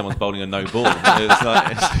assume someone's bowling a no ball. It's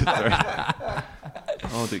a very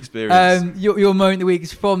odd experience. Your moment of the week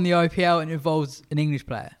is from the IPL and it involves an English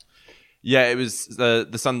player. Yeah, it was the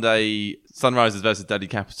Sunday Sunrisers versus Delhi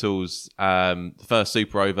Capitals, the first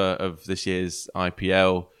super over of this year's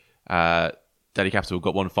IPL. Delhi Capital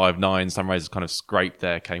got 159. Sunrisers kind of scraped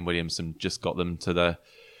there. Kane Williamson just got them to the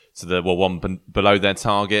one below their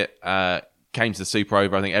target. Came to the super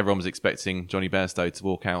over. I think everyone was expecting Johnny Bairstow to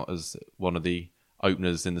walk out as one of the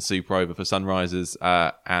openers in the super over for Sunrisers,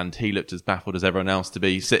 and he looked as baffled as everyone else to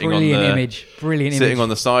be sitting Brilliant on image.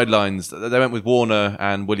 The sidelines. They went with Warner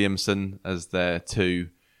and Williamson as their two.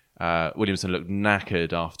 Williamson looked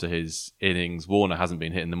knackered after his innings. Warner hasn't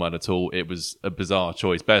been hitting the mud at all. It was a bizarre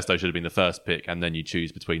choice. Bairstow should have been the first pick, and then you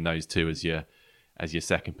choose between those two as your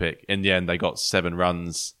second pick. In the end, they got 7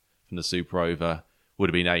 runs from the super over.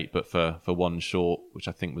 Would have been 8, but for one short, which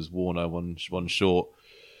I think was Warner, one short.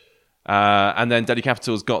 And then Delhi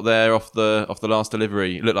Capitals got there off the last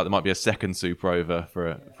delivery. It looked like there might be a second super over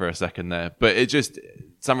for a second there, but it just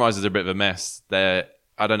Sunrisers are a bit of a mess. They're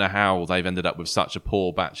I don't know how they've ended up with such a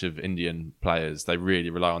poor batch of Indian players. They really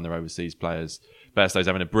rely on their overseas players. Bairstow's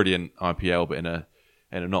having a brilliant IPL, but in a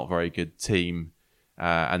not very good team.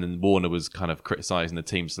 And then Warner was kind of criticising the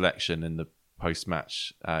team selection in the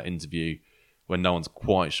post-match interview when no one's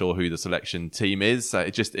quite sure who the selection team is. So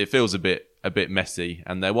it feels a bit messy.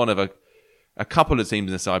 And they're one of a couple of teams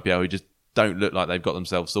in this IPL who just don't look like they've got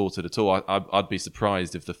themselves sorted at all. I'd be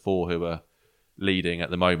surprised if the four who are leading at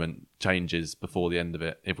the moment changes before the end of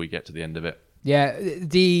it, if we get to the end of it. Yeah,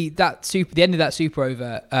 the end of that super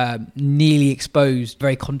over nearly exposed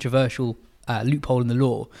very controversial loophole in the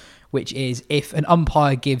law, which is if an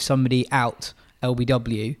umpire gives somebody out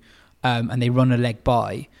LBW and they run a leg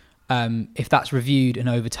by, if that's reviewed and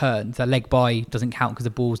overturned, that leg by doesn't count because the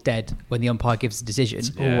ball's dead when the umpire gives the decision.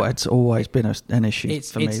 It's always been an issue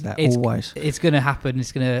for me. It's going to happen.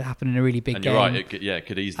 It's going to happen in a really big and game. You're right. It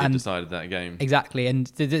could easily have decided that game. Exactly. And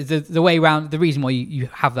the way around, the reason why you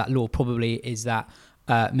have that law probably is that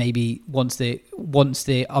maybe once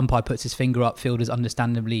the umpire puts his finger up, fielders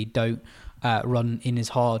understandably don't run in as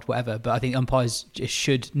hard, whatever. But I think umpires just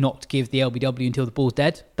should not give the LBW until the ball's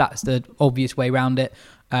dead. That's the obvious way around it.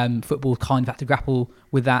 Football kind of had to grapple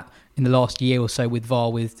with that in the last year or so with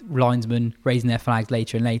VAR, with linesmen raising their flags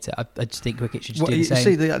later and later. I just think cricket should just do the same.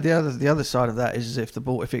 See, the other side of that is if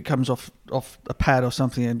it comes off a pad or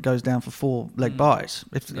something and goes down for 4 leg byes,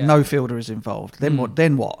 if no fielder is involved, then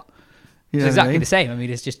what? It's exactly the same. I mean,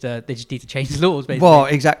 it's just they just need to change the laws, basically. Well,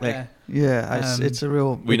 exactly. Yeah, it's a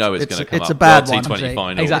real. We know it's going to come up. It's a bad one. T20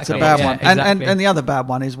 final. Exactly. It's a bad one. Exactly. And the other bad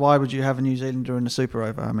one is, why would you have a New Zealander in the super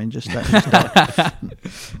over? I mean, just that.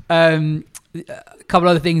 A couple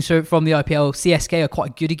other things from the IPL. CSK are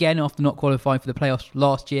quite good again after not qualifying for the playoffs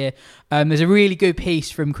last year. There's a really good piece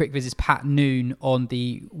from CricViz's Pat Noon on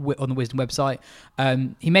the Wisden website.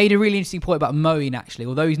 He made a really interesting point about Moeen, actually.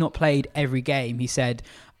 Although he's not played every game, he said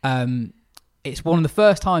it's one of the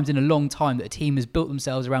first times in a long time that a team has built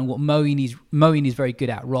themselves around what Moeen is very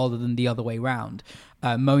good at, rather than the other way round.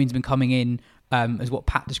 Moeen's been coming in as what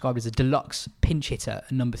Pat described as a deluxe pinch hitter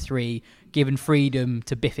at number 3, given freedom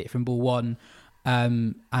to biff it from ball 1.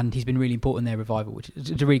 And he's been really important in their revival, which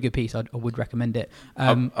is a really good piece. I would recommend it.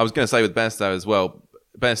 I was going to say with Bairstow as well,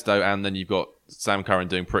 Bairstow, and then you've got Sam Curran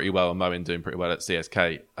doing pretty well and Moeen doing pretty well at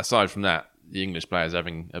CSK. Aside from that, the English players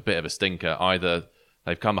having a bit of a stinker. Either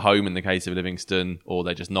they've come home in the case of Livingston, or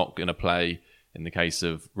they're just not going to play in the case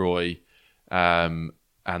of Roy. And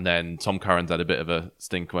then Tom Curran's had a bit of a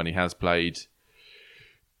stinker when he has played.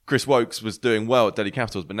 Chris Wokes was doing well at Delhi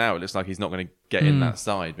Capitals, but now it looks like he's not going to get in that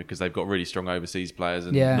side because they've got really strong overseas players,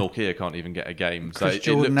 and Nortje can't even get a game. Chris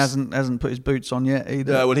Jordan hasn't put his boots on yet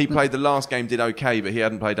either. Well, he played the last game, did okay, but he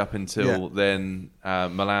hadn't played up until then.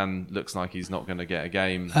 Milan looks like he's not going to get a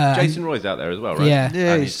game. Jason Roy's out there as well, right?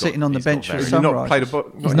 Yeah, he's sitting on the bench for Sunrise.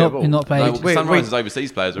 He's not played. Sunrise's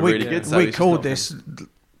overseas players are really good. So we called this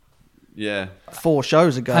 4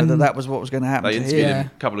 shows ago that was what was going to happen. They interviewed him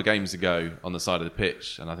a couple of games ago on the side of the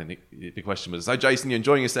pitch, and I think the question was, so Jason, you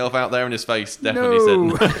enjoying yourself out there? And his face definitely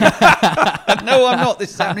said no, I'm not.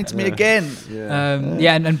 This is happening to me again.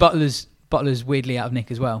 And Butler's weirdly out of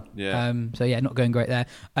nick as well. Not going great there.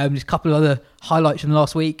 Just a couple of other highlights from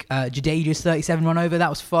last week. Jadeja's 37 run over, that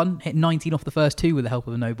was fun. Hit 19 off the first 2 with the help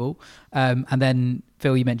of a no ball. And then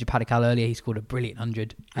Phil, you mentioned Padikkal earlier. He scored a brilliant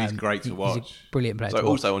 100. He's great to watch. He's a brilliant player. So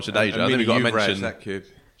also on Jadeja, I think we've got to mention that kid.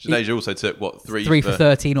 Jadeja also took 3 for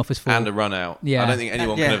 13 off his 4 and a run out. Yeah. I don't think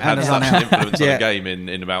anyone could have had such an influence on a game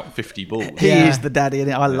in about 50 balls. He is the daddy,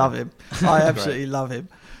 and I love him. I absolutely love him.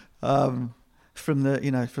 From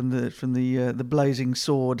the blazing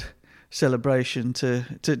sword celebration to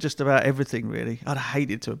just about everything, really. I'd have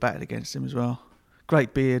hated to have batted against him as well.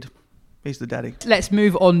 Great beard. He's the daddy. Let's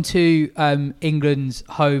move on to England's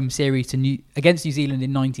home series against New Zealand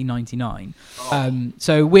in 1999.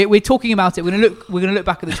 So we're talking about it. We're going to look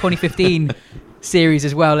back at the 2015 series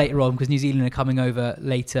as well later on, because New Zealand are coming over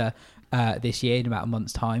later this year in about a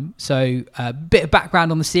month's time. So a bit of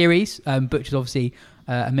background on the series. Butcher's obviously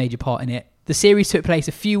a major part in it. The series took place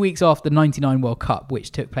a few weeks after the 99 World Cup,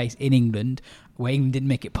 which took place in England, where England didn't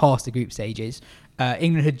make it past the group stages.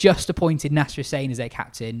 England had just appointed Nasser Hussain as their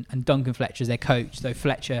captain and Duncan Fletcher as their coach, though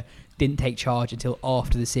Fletcher didn't take charge until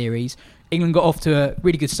after the series. England got off to a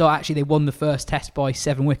really good start. Actually, they won the first test by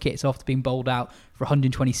 7 wickets after being bowled out for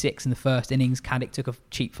 126 in the first innings. Caddick took a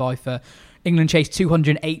cheap 5 for. England chased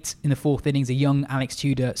 208 in the 4th innings. A young Alex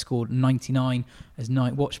Tudor scored 99 as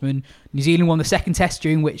night watchman. New Zealand won the second test,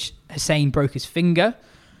 during which Hussain broke his finger.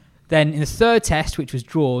 Then in the third test, which was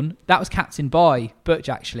drawn, that was captained by Butch,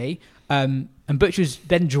 actually. And And Butch was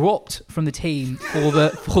then dropped from the team for the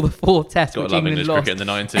fourth test, Got which to love England English lost. cricket in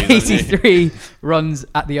the 90s. haven't you? 83 runs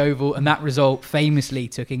at the Oval, and that result famously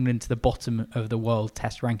took England to the bottom of the world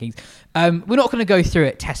test rankings. We're not going to go through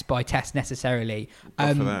it test by test necessarily.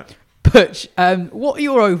 Not for that. Butch, what are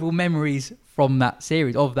your Oval memories from that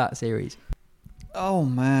series, Oh,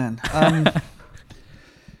 man.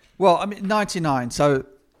 Well, I mean, 99. So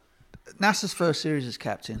Nasser's first series as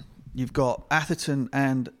captain. You've got Atherton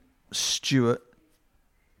and Stewart,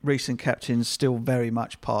 recent captains, still very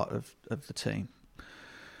much part of the team.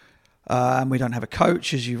 We don't have a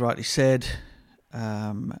coach, as you rightly said.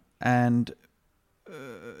 And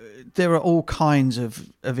there are all kinds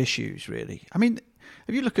of issues, really. I mean,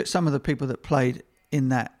 if you look at some of the people that played in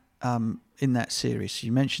that series,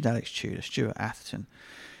 you mentioned Alex Tudor, Stuart Atherton,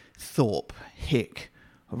 Thorpe, Hick,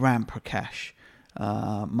 Ram Prakash,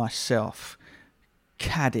 myself,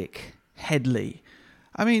 Caddick, Headley.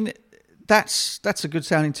 I mean, that's a good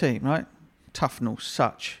sounding team, right? Tufnell,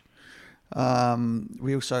 Such.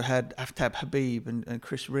 We also had Aftab Habib and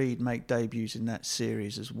Chris Reed make debuts in that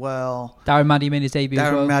series as well. Darren Maddy made his debut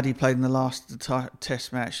as well. Darren Maddy played in the last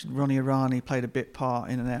test match. Ronnie Irani played a bit part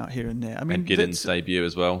in and out here and there. I mean, And Giddens' debut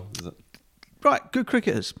as well. Right, good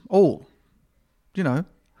cricketers, all.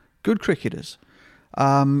 Good cricketers.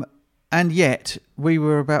 And yet, we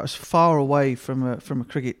were about as far away from a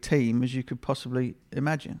cricket team as you could possibly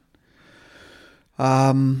imagine.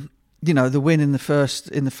 The win in the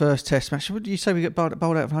first test match. What did you say? We got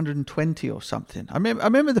bowled out of 120 or something. I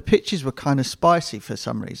remember the pitches were kind of spicy for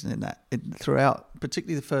some reason throughout,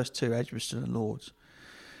 particularly the first two, Edgbaston and Lords.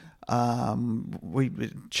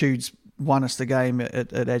 Tudes won us the game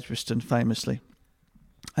at Edgbaston famously,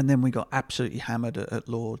 and then we got absolutely hammered at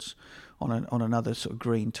Lords on another sort of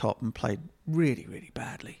green top and played really, really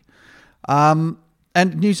badly. And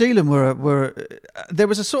New Zealand there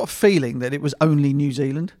was a sort of feeling that it was only New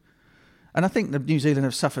Zealand. And I think that New Zealand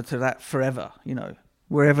have suffered through that forever,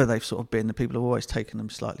 wherever they've sort of been, the people have always taken them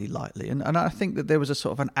slightly lightly. And I think that there was a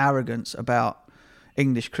sort of an arrogance about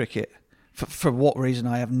English cricket, for what reason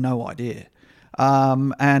I have no idea,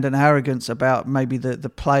 and an arrogance about maybe the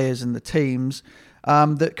players and the teams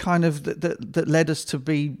that kind of that led us to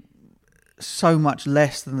be so much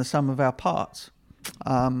less than the sum of our parts.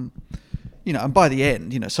 And by the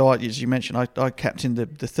end, so as you mentioned, I captained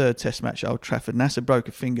the third test match at Old Trafford. Nasser broke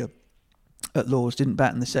a finger at Lords, didn't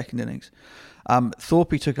bat in the second innings.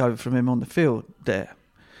 Thorpe took over from him on the field there.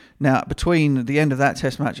 Now, between the end of that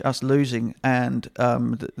test match, us losing, and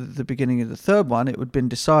the beginning of the third one, it would have been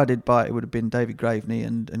decided it would have been David Graveney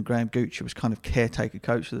and Graham Gooch, who was kind of caretaker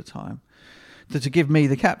coach at the time, to give me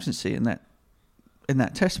the captaincy in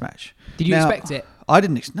that test match. Did you expect it? I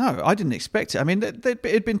didn't expect it. I mean, it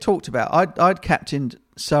had been talked about. I'd captained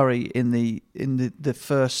Surrey in the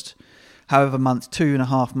first however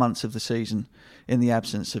 2.5 months of the season, in the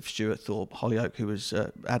absence of Stuart, Thorpe, Hollyoak, who was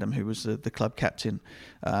Adam, who was the club captain,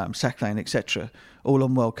 Sacklane, etc., all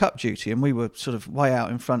on World Cup duty, and we were sort of way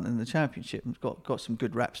out in front in the championship and got some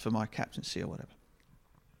good raps for my captaincy or whatever.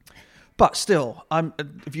 But still,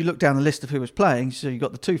 if you look down the list of who was playing, so you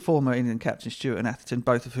got the two former England captains, Stuart and Atherton,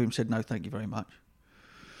 both of whom said no, thank you very much.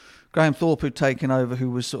 Graham Thorpe, who'd taken over, who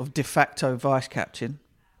was sort of de facto vice captain,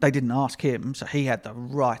 they didn't ask him, so he had the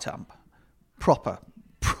right ump.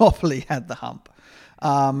 Properly had the hump.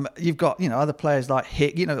 You've got other players like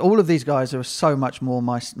Hick. All of these guys are so much more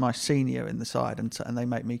my senior in the side, and they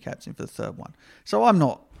make me captain for the third one. So I'm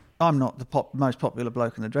not the most popular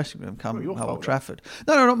bloke in the dressing room come Old Trafford.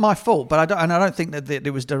 No, not my fault. But I don't think that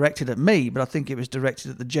it was directed at me. But I think it was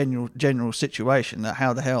directed at the general situation. That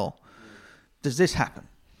how the hell does this happen?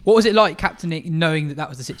 What was it like captaining, knowing that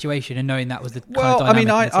was the situation and knowing that was the kind of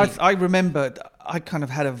dynamic? Well, I remember I kind of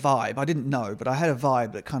had a vibe. I didn't know, but I had a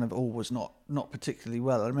vibe that kind of all was not particularly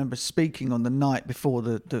well. I remember speaking on the night before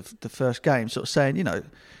the first game, sort of saying,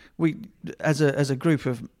 we as a group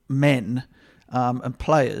of men and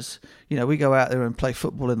players, we go out there and play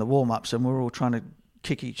football in the warm-ups, and we're all trying to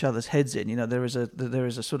kick each other's heads in. There is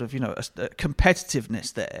a sort of a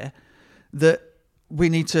competitiveness there that we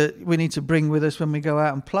need to bring with us when we go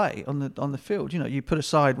out and play on the field. You put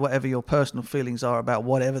aside whatever your personal feelings are about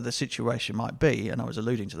whatever the situation might be, and I was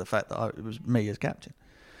alluding to the fact that it was me as captain,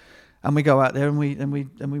 and we go out there and we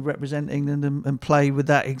represent England and play with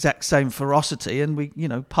that exact same ferocity, and we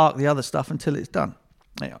park the other stuff until it's done.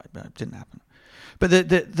 Anyway, it didn't happen.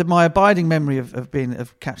 But my abiding memory of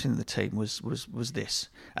captaining the team was this,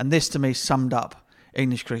 and this to me summed up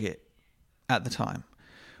English cricket at the time.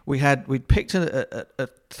 We'd picked a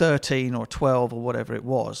 13 or 12 or whatever it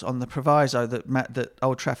was on the proviso that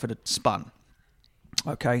Old Trafford had spun,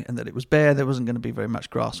 okay, and that it was bare, there wasn't going to be very much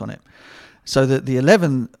grass on it. So that the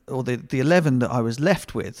 11 that I was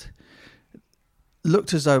left with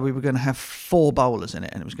looked as though we were going to have 4 bowlers in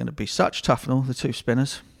it, and it was going to be Such Tufnell, the 2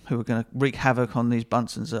 spinners, who were going to wreak havoc on these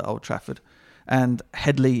Bunsons at Old Trafford, and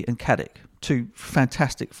Headley and Caddick, 2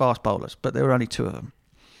 fantastic fast bowlers, but there were only 2 of them.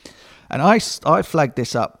 And I flagged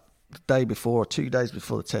this up the day before, or 2 days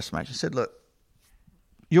before the Test match. I said, look,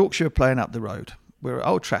 Yorkshire are playing up the road. We're at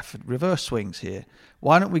Old Trafford, reverse swings here.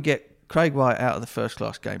 Why don't we get Craig White out of the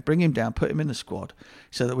first-class game, bring him down, put him in the squad,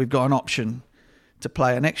 so that we've got an option to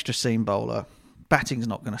play an extra seam bowler. Batting's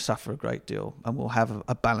not going to suffer a great deal, and we'll have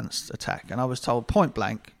a balanced attack. And I was told point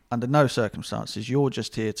blank, under no circumstances, you're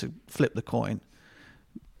just here to flip the coin.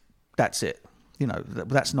 That's it. You know,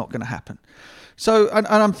 that's not going to happen. So, and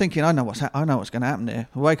I'm thinking, I know what's going to happen here.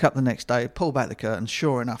 I wake up the next day, pull back the curtain.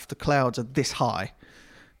 Sure enough, the clouds are this high,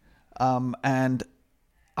 and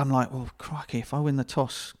I'm like, well, crikey, if I win the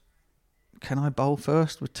toss, can I bowl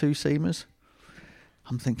first with 2 seamers?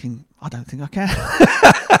 I'm thinking, I don't think I can.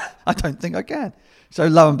 I don't think I can. So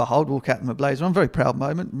lo and behold, walk out in my blazer. I'm a very proud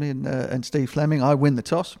moment. Me and Steve Fleming, I win the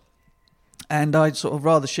toss. And I sort of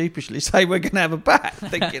rather sheepishly say, we're going to have a bat,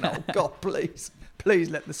 thinking, oh, God, please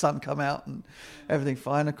let the sun come out and everything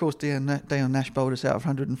fine. Of course, Dion Nash bowled us out of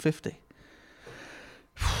 150.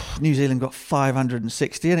 New Zealand got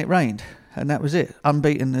 560 and it rained. And that was it,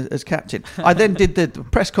 unbeaten as captain. I then did the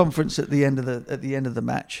press conference at the end of the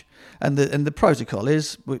match, and the protocol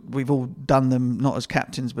is we've all done them not as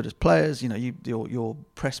captains but as players. You know, your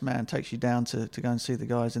press man takes you down to go and see the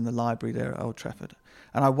guys in the library there at Old Trafford.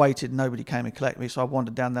 And I waited, nobody came and collected me, so I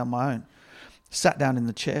wandered down there on my own, sat down in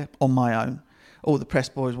the chair on my own. All the press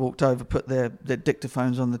boys walked over, put their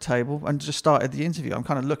dictaphones on the table, and just started the interview. I'm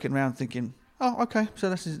kind of looking around, thinking, oh, okay, so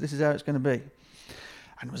this is how it's going to be.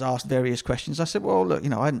 And was asked various questions. I said, well, look,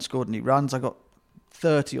 I hadn't scored any runs. I got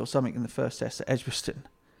 30 or something in the first test at Edgbaston,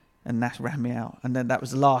 and Nash ran me out. And then that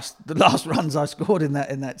was the last runs I scored in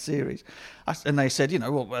that series. And they said,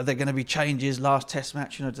 well, are there going to be changes? Last test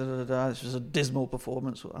match, this was a dismal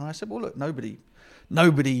performance. And I said, well, look, nobody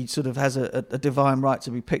sort of has a divine right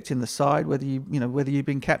to be picked in the side, whether you've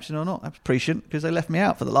been captain or not. That's prescient, because they left me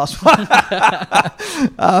out for the last one.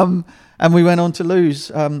 And we went on to lose,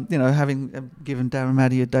 having given Darren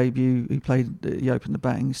Maddy a debut. He opened the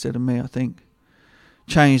batting instead of me, I think.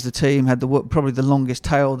 Changed the team, had probably the longest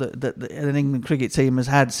tail that an England cricket team has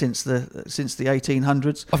had since the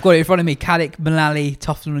 1800s. I've got it in front of me: Caddick, Mullally,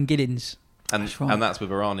 Tufnell and Giddins. And that's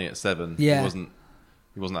with Irani at 7. Yeah.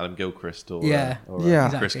 He wasn't Adam Gilchrist or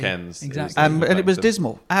Chris Kens. Exactly. And it was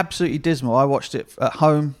dismal, absolutely dismal. I watched it at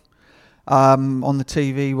home. On the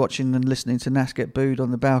TV, watching and listening to Nash get booed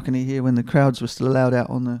on the balcony here when the crowds were still allowed out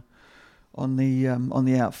on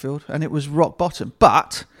the outfield, and it was rock bottom.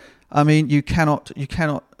 But I mean, you cannot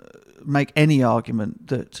make any argument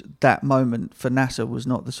that moment for Nasser was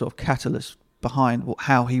not the sort of catalyst behind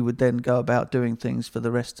how he would then go about doing things for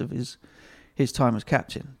the rest of his time as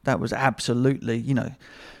captain. That was absolutely,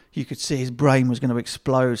 you could see his brain was going to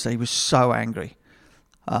explode. So he was so angry,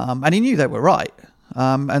 and he knew they were right.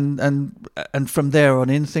 And from there on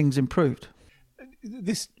in, things improved.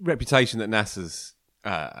 This reputation that Nasser's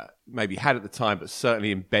maybe had at the time, but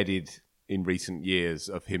certainly embedded in recent years,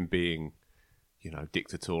 of him being,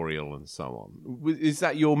 dictatorial and so on. Is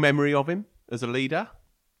that your memory of him as a leader?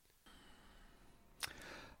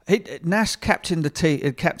 Nash captained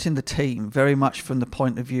the team very much from the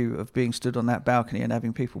point of view of being stood on that balcony and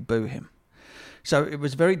having people boo him. So it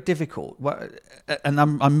was very difficult, and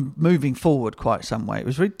I'm moving forward quite some way. It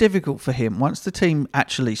was very difficult for him once the team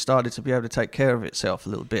actually started to be able to take care of itself a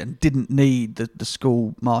little bit and didn't need the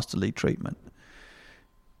school masterly treatment.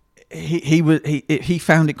 He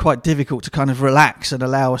found it quite difficult to kind of relax and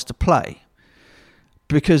allow us to play,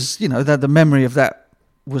 because the memory of that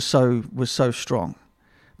was so strong.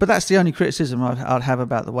 But that's the only criticism I'd have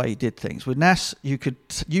about the way he did things. With Nash, you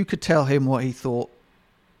could tell him what he thought.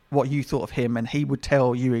 What you thought of him, and he would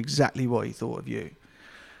tell you exactly what he thought of you.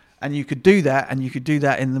 And you could do that,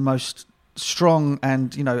 in the most strong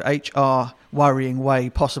and HR worrying way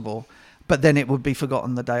possible, but then it would be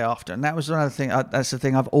forgotten the day after. And that was another thing. That's the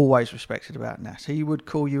thing I've always respected about Nash. He would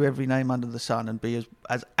call you every name under the sun and be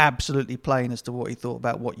as absolutely plain as to what he thought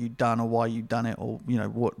about what you'd done or why you'd done it, or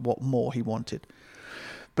what more he wanted.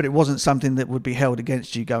 But it wasn't something that would be held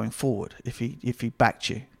against you going forward if he backed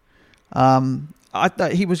you. I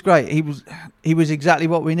thought he was great. He was exactly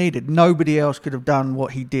what we needed. Nobody else could have done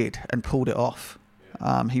what he did and pulled it off.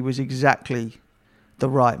 He was exactly the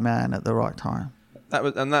right man at the right time. That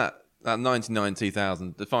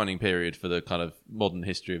 1999-2000 defining period for the kind of modern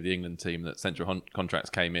history of the England team, that central contracts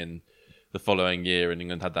came in the following year, and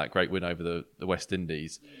England had that great win over the West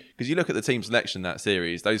Indies. Because you look at the team selection in that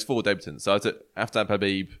series, those 4 debutants. So Aftab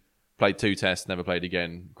Habib played 2 tests, never played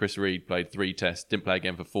again. Chris Reed played 3 tests, didn't play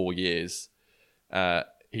again for 4 years.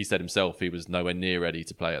 He said himself he was nowhere near ready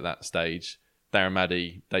to play at that stage. Darren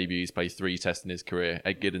Maddy debuts, plays 3 tests in his career.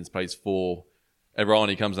 Ed Giddens plays 4.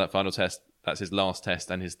 Irani comes to that final test. That's his last test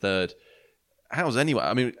and his 3rd. How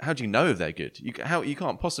do you know if they're good? You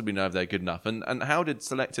can't possibly know if they're good enough. And how did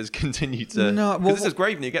selectors continue to? Because this is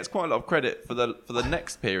Graveney. He gets quite a lot of credit for the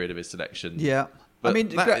next period of his selection. Yeah, but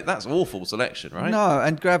that's awful selection, right? No,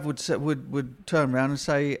 and Grav would turn around and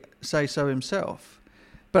say so himself.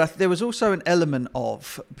 But there was also an element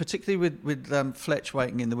of, particularly with Fletch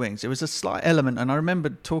waiting in the wings, there was a slight element, and I remember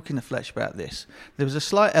talking to Fletch about this. There was a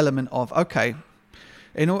slight element of, okay,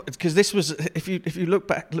 because this was, if you look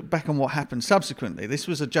back on what happened subsequently, this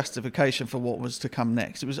was a justification for what was to come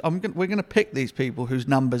next. It was we're going to pick these people whose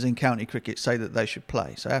numbers in county cricket say that they should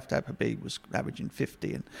play. So Aftab Habib was averaging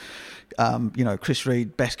 50, and Chris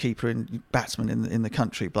Reed, best keeper and batsman in the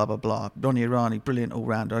country, blah blah blah. Ronnie Irani, brilliant all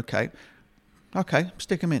rounder. Okay,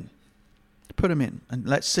 stick them in, put them in, and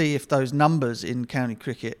let's see if those numbers in county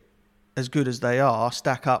cricket, as good as they are,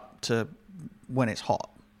 stack up to when it's hot.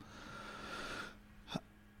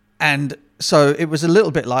 And so it was a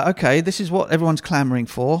little bit like, okay, this is what everyone's clamouring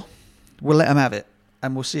for. We'll let them have it,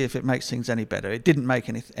 and we'll see if it makes things any better. It didn't make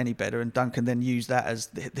any better, and Duncan then used that as,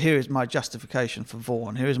 here is my justification for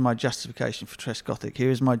Vaughan, here is my justification for Trescothick,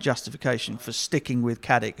 here is my justification for sticking with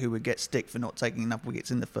Caddick, who would get stick for not taking enough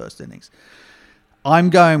wickets in the first innings.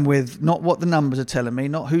 I'm going with not what the numbers are telling me,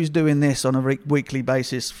 not who's doing this on a weekly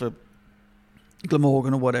basis for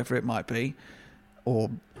Glamorgan or whatever it might be,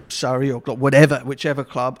 or Surrey or whichever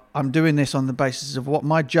club. I'm doing this on the basis of what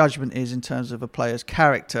my judgment is in terms of a player's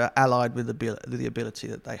character allied with the ability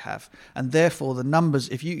that they have. And therefore the numbers,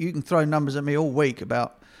 if you can throw numbers at me all week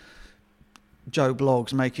about Joe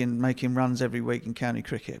Bloggs making runs every week in county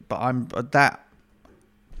cricket, but that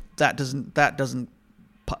doesn't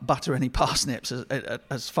butter any parsnips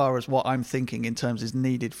as far as what I'm thinking in terms is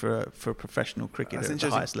needed for a professional cricketer at the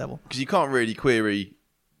highest level. Because you can't really query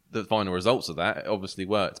the final results of that. It obviously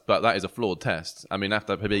worked, but that is a flawed test. I mean,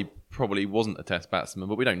 Aftab Habib probably wasn't a test batsman,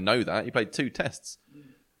 but we don't know that. He played 2 tests.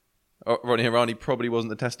 Ronnie Irani probably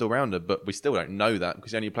wasn't a test all-rounder, but we still don't know that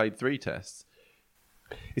because he only played 3 tests.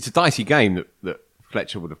 It's a dicey game that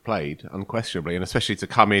Fletcher would have played, unquestionably, and especially to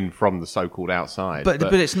come in from the so-called outside. But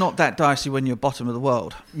it's not that dicey when you're bottom of the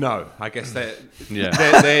world. No, I guess they're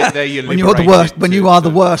your when you're the worst, when you are the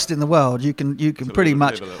worst in the world, you can pretty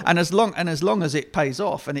much, and as long as it pays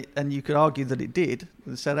off, and you could argue that it did.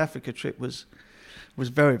 The South Africa trip was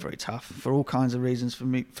very, very tough for all kinds of reasons for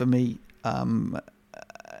me in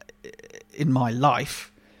my life.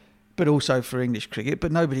 But also for English cricket.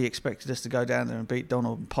 But nobody expected us to go down there and beat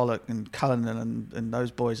Donald and Pollock and Cullinan and those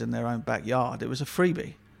boys in their own backyard. It was a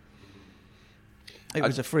freebie. It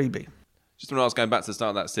was a freebie. Just when I was going back to the start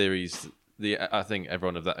of that series, I think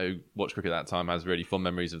everyone who watched cricket at that time has really fond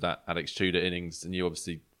memories of that Alex Tudor innings, and you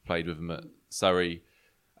obviously played with him at Surrey.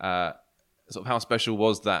 Sort of how special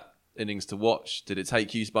was that innings to watch? Did it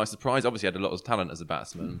take you by surprise? Obviously, he had a lot of talent as a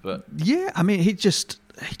batsman, but yeah, I mean, he just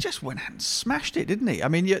went and smashed it, didn't he? I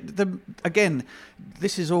mean, again,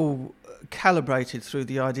 this is all calibrated through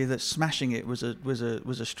the idea that smashing it was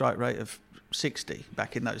a strike rate of 60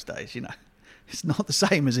 back in those days. You know, it's not the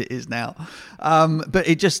same as it is now. But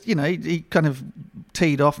it just, he kind of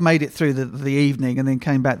teed off, made it through the evening, and then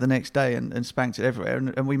came back the next day and spanked it everywhere.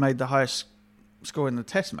 And we made the highest score in the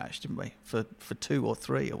test match, didn't we? For 2 or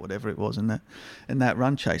 3 or whatever it was in that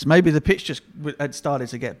run chase. Maybe the pitch just had started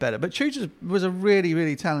to get better. But Tudor was a really,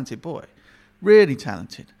 really talented boy. Really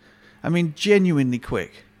talented. I mean, genuinely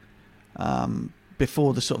quick.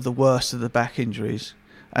 Before the sort of the worst of the back injuries.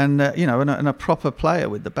 And, and a proper player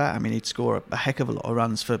with the bat. I mean, he'd score a heck of a lot of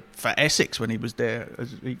runs for Essex when he was there.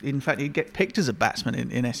 In fact, he'd get picked as a batsman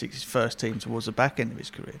in Essex's first team towards the back end of his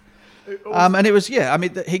career. And it was,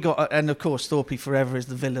 he got, and of course, Thorpe forever is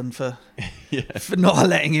the villain for not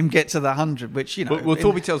letting him get to the 100, which, Well,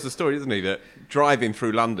 Thorpe tells the story, doesn't he, that driving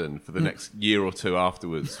through London for the next year or 2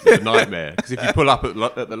 afterwards was a nightmare. Because if you pull up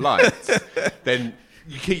at the lights, then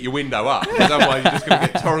you keep your window up. Because otherwise you're just going to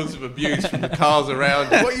get torrents of abuse from the cars around.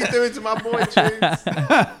 What are you doing to my boy, Tunes?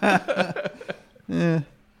 Yeah.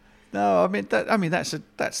 No,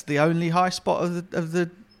 that's the only high spot of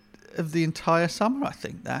the entire summer, I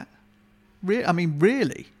think, that.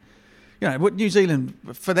 Really. What New Zealand,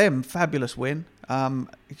 for them, fabulous win.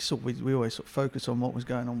 We always sort of focus on what was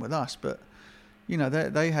going on with us, but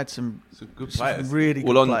they had some good players, really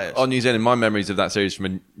good players. On New Zealand, my memories of that series from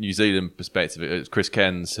a New Zealand perspective, it was Chris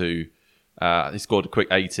Kens who He scored a quick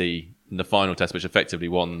 80 in the final test, which effectively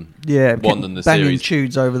won them the banging series.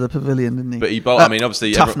 Tudes over the pavilion, didn't he? But he bowled. I mean,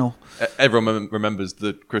 obviously, Tufnell. everyone remembers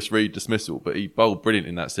the Chris Reed dismissal, but he bowled brilliant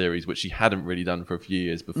in that series, which he hadn't really done for a few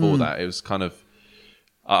years before that. It was kind of.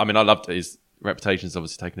 I mean, I loved his reputation's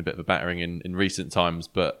obviously taken a bit of a battering in recent times,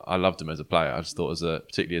 but I loved him as a player. I just thought,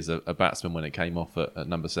 particularly as a batsman, when it came off at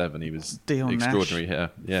number 7, he was Dion extraordinary Nash,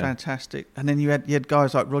 hitter. Yeah, fantastic. And then you had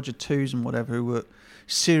guys like Roger Toos and whatever who were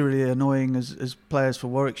serially annoying as players for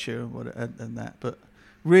Warwickshire and that, but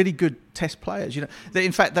really good Test players. You know,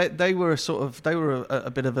 in fact, they were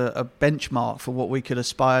a bit of a benchmark for what we could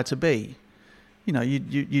aspire to be. You know,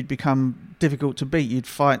 you'd become difficult to beat. You'd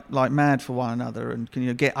fight like mad for one another,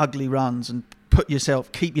 and get ugly runs and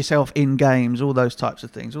keep yourself in games. All those types of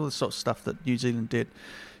things, all the sort of stuff that New Zealand did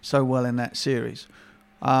so well in that series.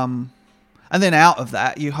 And then out of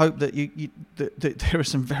that, you hope that that there are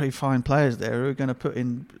some very fine players there who are going to put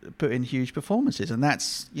in huge performances, and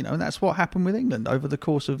that's what happened with England over the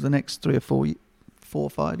course of the next 3 or 4 or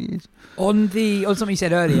 5 years. On something you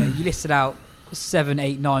said earlier, you listed out 7,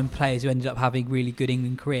 8, 9 players who ended up having really good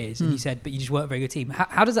England careers, and you said, but you just weren't a very good team.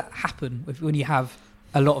 How does that happen when you have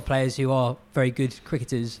a lot of players who are very good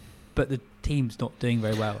cricketers, but the team's not doing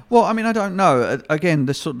very well? Well, I mean, I don't know. Again,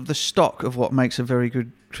 the stock of what makes a very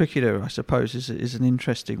good cricketer, I suppose, is an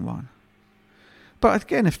interesting one. But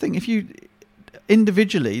again, if you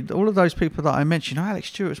individually, all of those people that I mentioned, Alex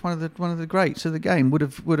Stewart was one of the greats of the game. Would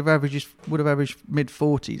have averaged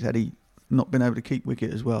mid-40s had he not been able to keep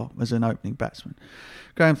wicket as well as an opening batsman.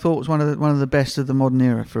 Graham Thorpe was one of the best of the modern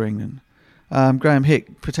era for England. Graham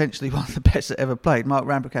Hick, potentially one of the best that ever played. Mark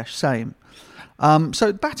Ramprakash, same.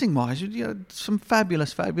 So batting wise, some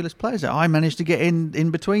fabulous players there. I managed to get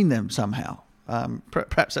in between them somehow.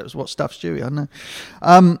 Perhaps that was what stuffed Stewie, I don't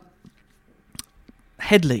know.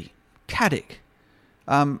 Headley, Caddick,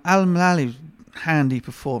 Alan Mullally, handy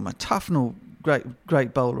performer. Tufnell,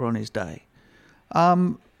 great bowler on his day. But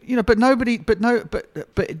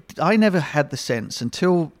I never had the sense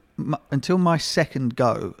until my second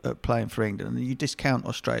go at playing for England, and you discount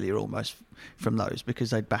Australia almost from those because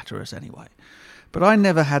they'd batter us anyway. But I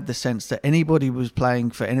never had the sense that anybody was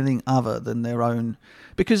playing for anything other than their own.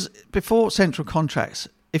 Because before central contracts,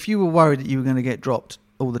 if you were worried that you were going to get dropped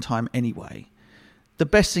all the time anyway, the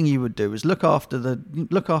best thing you would do is look after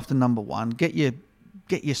number one, get your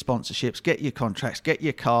sponsorships, get your contracts, get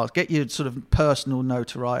your cars, get your sort of personal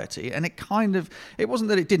notoriety. And it wasn't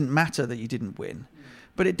that it didn't matter that you didn't win,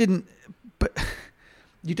 but you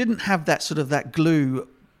didn't have that glue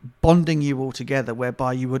bonding you all together,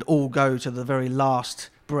 whereby you would all go to the very last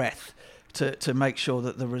breath to make sure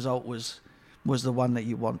that the result was the one that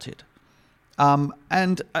you wanted.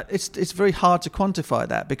 And it's very hard to quantify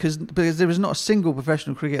that because there is not a single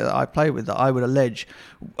professional cricketer that I play with that I would allege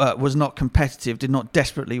was not competitive, did not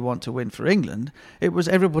desperately want to win for England. It was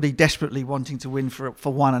everybody desperately wanting to win for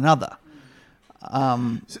one another.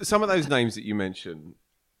 Some of those names that you mentioned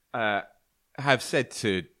have said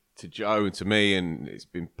to Joe and to me, and it's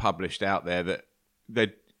been published out there, that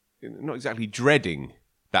they're not exactly dreading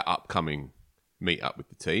that upcoming meet up with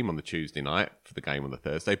the team on the Tuesday night for the game on the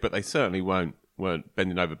Thursday, but they certainly weren't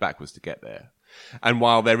bending over backwards to get there. And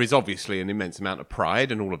while there is obviously an immense amount of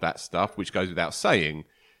pride and all of that stuff, which goes without saying,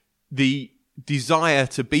 the desire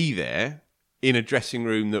to be there in a dressing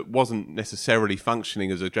room that wasn't necessarily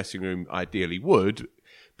functioning as a dressing room ideally would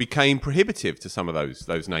became prohibitive to some of those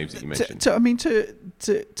names that you mentioned. To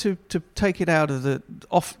take it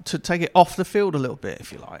take it off the field a little bit,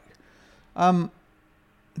 if you like.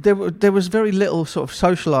 There was very little sort of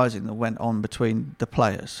socialising that went on between the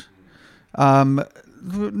players.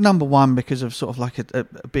 Number one, because of sort of like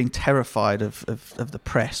being terrified of the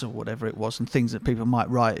press or whatever it was, and things that people might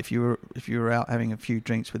write if you were out having a few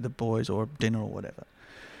drinks with the boys or dinner or whatever.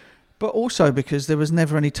 But also because there was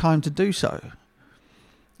never any time to do so.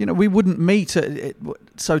 We wouldn't meet.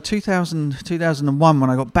 So 2001, when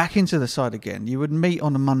I got back into the side again, you would meet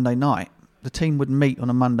on a Monday night. The team would meet on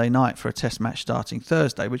a Monday night for a test match starting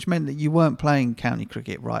Thursday, which meant that you weren't playing county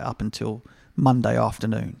cricket right up until Monday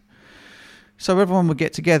afternoon. So everyone would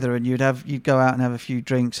get together and you'd go out and have a few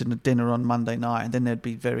drinks and a dinner on Monday night, and then there'd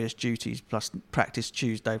be various duties plus practice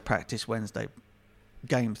Tuesday, practice Wednesday,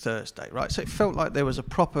 game Thursday, right? So it felt like there was a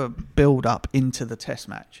proper build-up into the test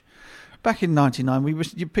match. Back in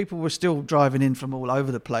 '99, people were still driving in from all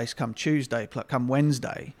over the place come Tuesday, come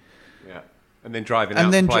Wednesday. Yeah. And then driving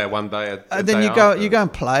out to play one day. And then you go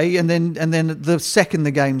and play, and then the second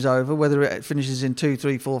the game's over, whether it finishes in 2,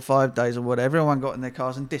 3, 4, 5 days or whatever, everyone got in their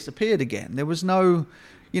cars and disappeared again. There was no,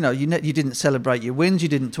 you didn't celebrate your wins, you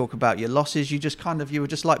didn't talk about your losses, you were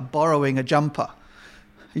just like borrowing a jumper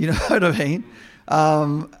You know what I mean?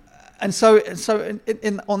 And so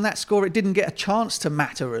on that score, it didn't get a chance to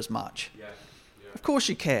matter as much. Yeah. Of course,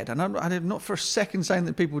 you cared, and I'm not for a second saying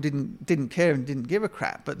that people didn't care and didn't give a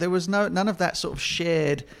crap. But there was none of that sort of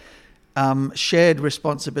shared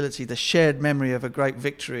responsibility, the shared memory of a great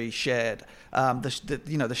victory,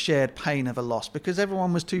 the shared pain of a loss, because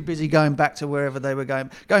everyone was too busy going back to wherever they were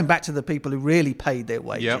going back to the people who really paid their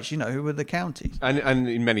wages. Yep. Who were the counties, and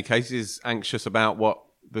in many cases anxious about what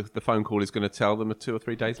the phone call is going to tell them 2 or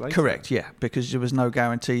 3 days later. Correct, yeah, because there was no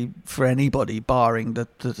guarantee for anybody, barring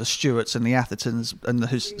the Stewarts and the Athertons and the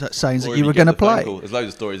Hussains, that you were going to play. There's loads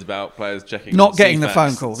of stories about players checking, not getting the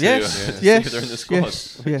phone call. Yes, if they're in the squad.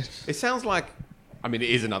 Yes. It sounds like, I mean, it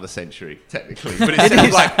is another century technically, but it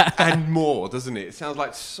sounds like, and more, doesn't it? It sounds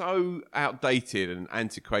like so outdated and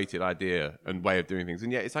antiquated idea and way of doing things,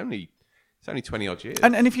 and yet it's only 20 odd years.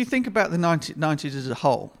 And if you think about the 90s as a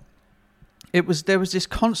whole, there was this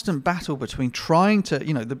constant battle between trying to,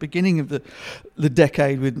 the beginning of the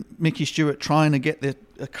decade with Mickey Stewart trying to get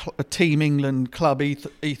a Team England club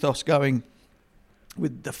ethos going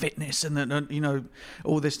with the fitness and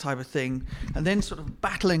all this type of thing, and then sort of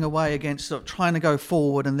battling away against sort of trying to go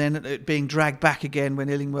forward, and then it being dragged back again when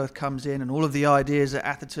Illingworth comes in, and all of the ideas that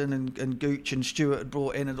Atherton and Gooch and Stewart had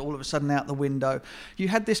brought in, and all of a sudden out the window. You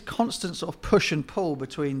had this constant sort of push and pull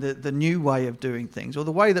between the new way of doing things, or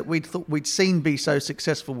the way that we'd seen be so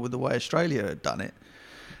successful with the way Australia had done it,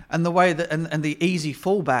 and the way that and the easy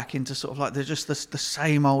fallback into sort of like there's just the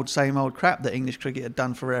same old crap that English cricket had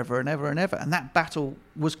done forever and ever and ever, and that battle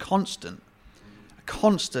was constant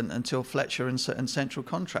until Fletcher and Central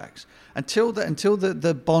contracts, until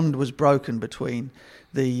the bond was broken between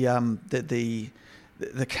the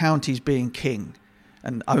counties being king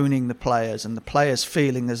and owning the players, and the players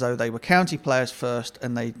feeling as though they were county players first,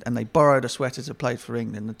 and they borrowed a sweater to play for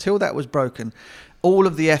England. Until that was broken, all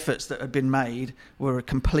of the efforts that had been made were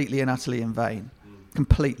completely and utterly in vain.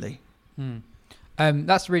 Completely.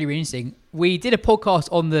 That's really, really interesting. We did a podcast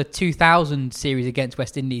on the 2000 series against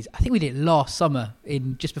West Indies. I think we did it last summer,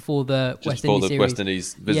 just before the West Indies series. West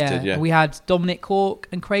Indies visited, yeah. We had Dominic Cork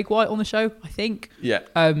and Craig White on the show, I think. Yeah.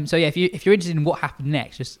 So yeah, if you're interested in what happened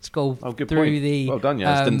next, just scroll through the. Well done,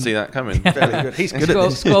 yeah. Didn't see that coming. Very good. He's good at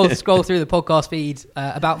this. Scroll through the podcast feed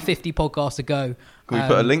about 50 podcasts ago. Can we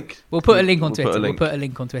put a link? We'll put a link on Twitter. We'll put a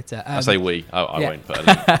link on Twitter. I say we. I won't put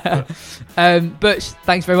a link. But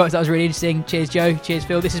thanks very much. That was really interesting. Cheers, Joe. Cheers,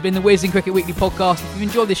 Phil. This has been the Wisden Cricket Weekly podcast. If you've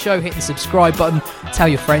enjoyed this show, hit the subscribe button. Tell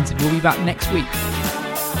your friends, and we'll be back next week.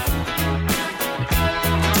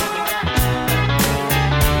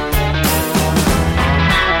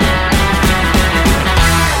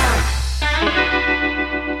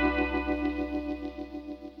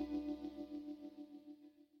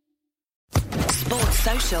 Sports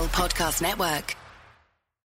Social Podcast Network.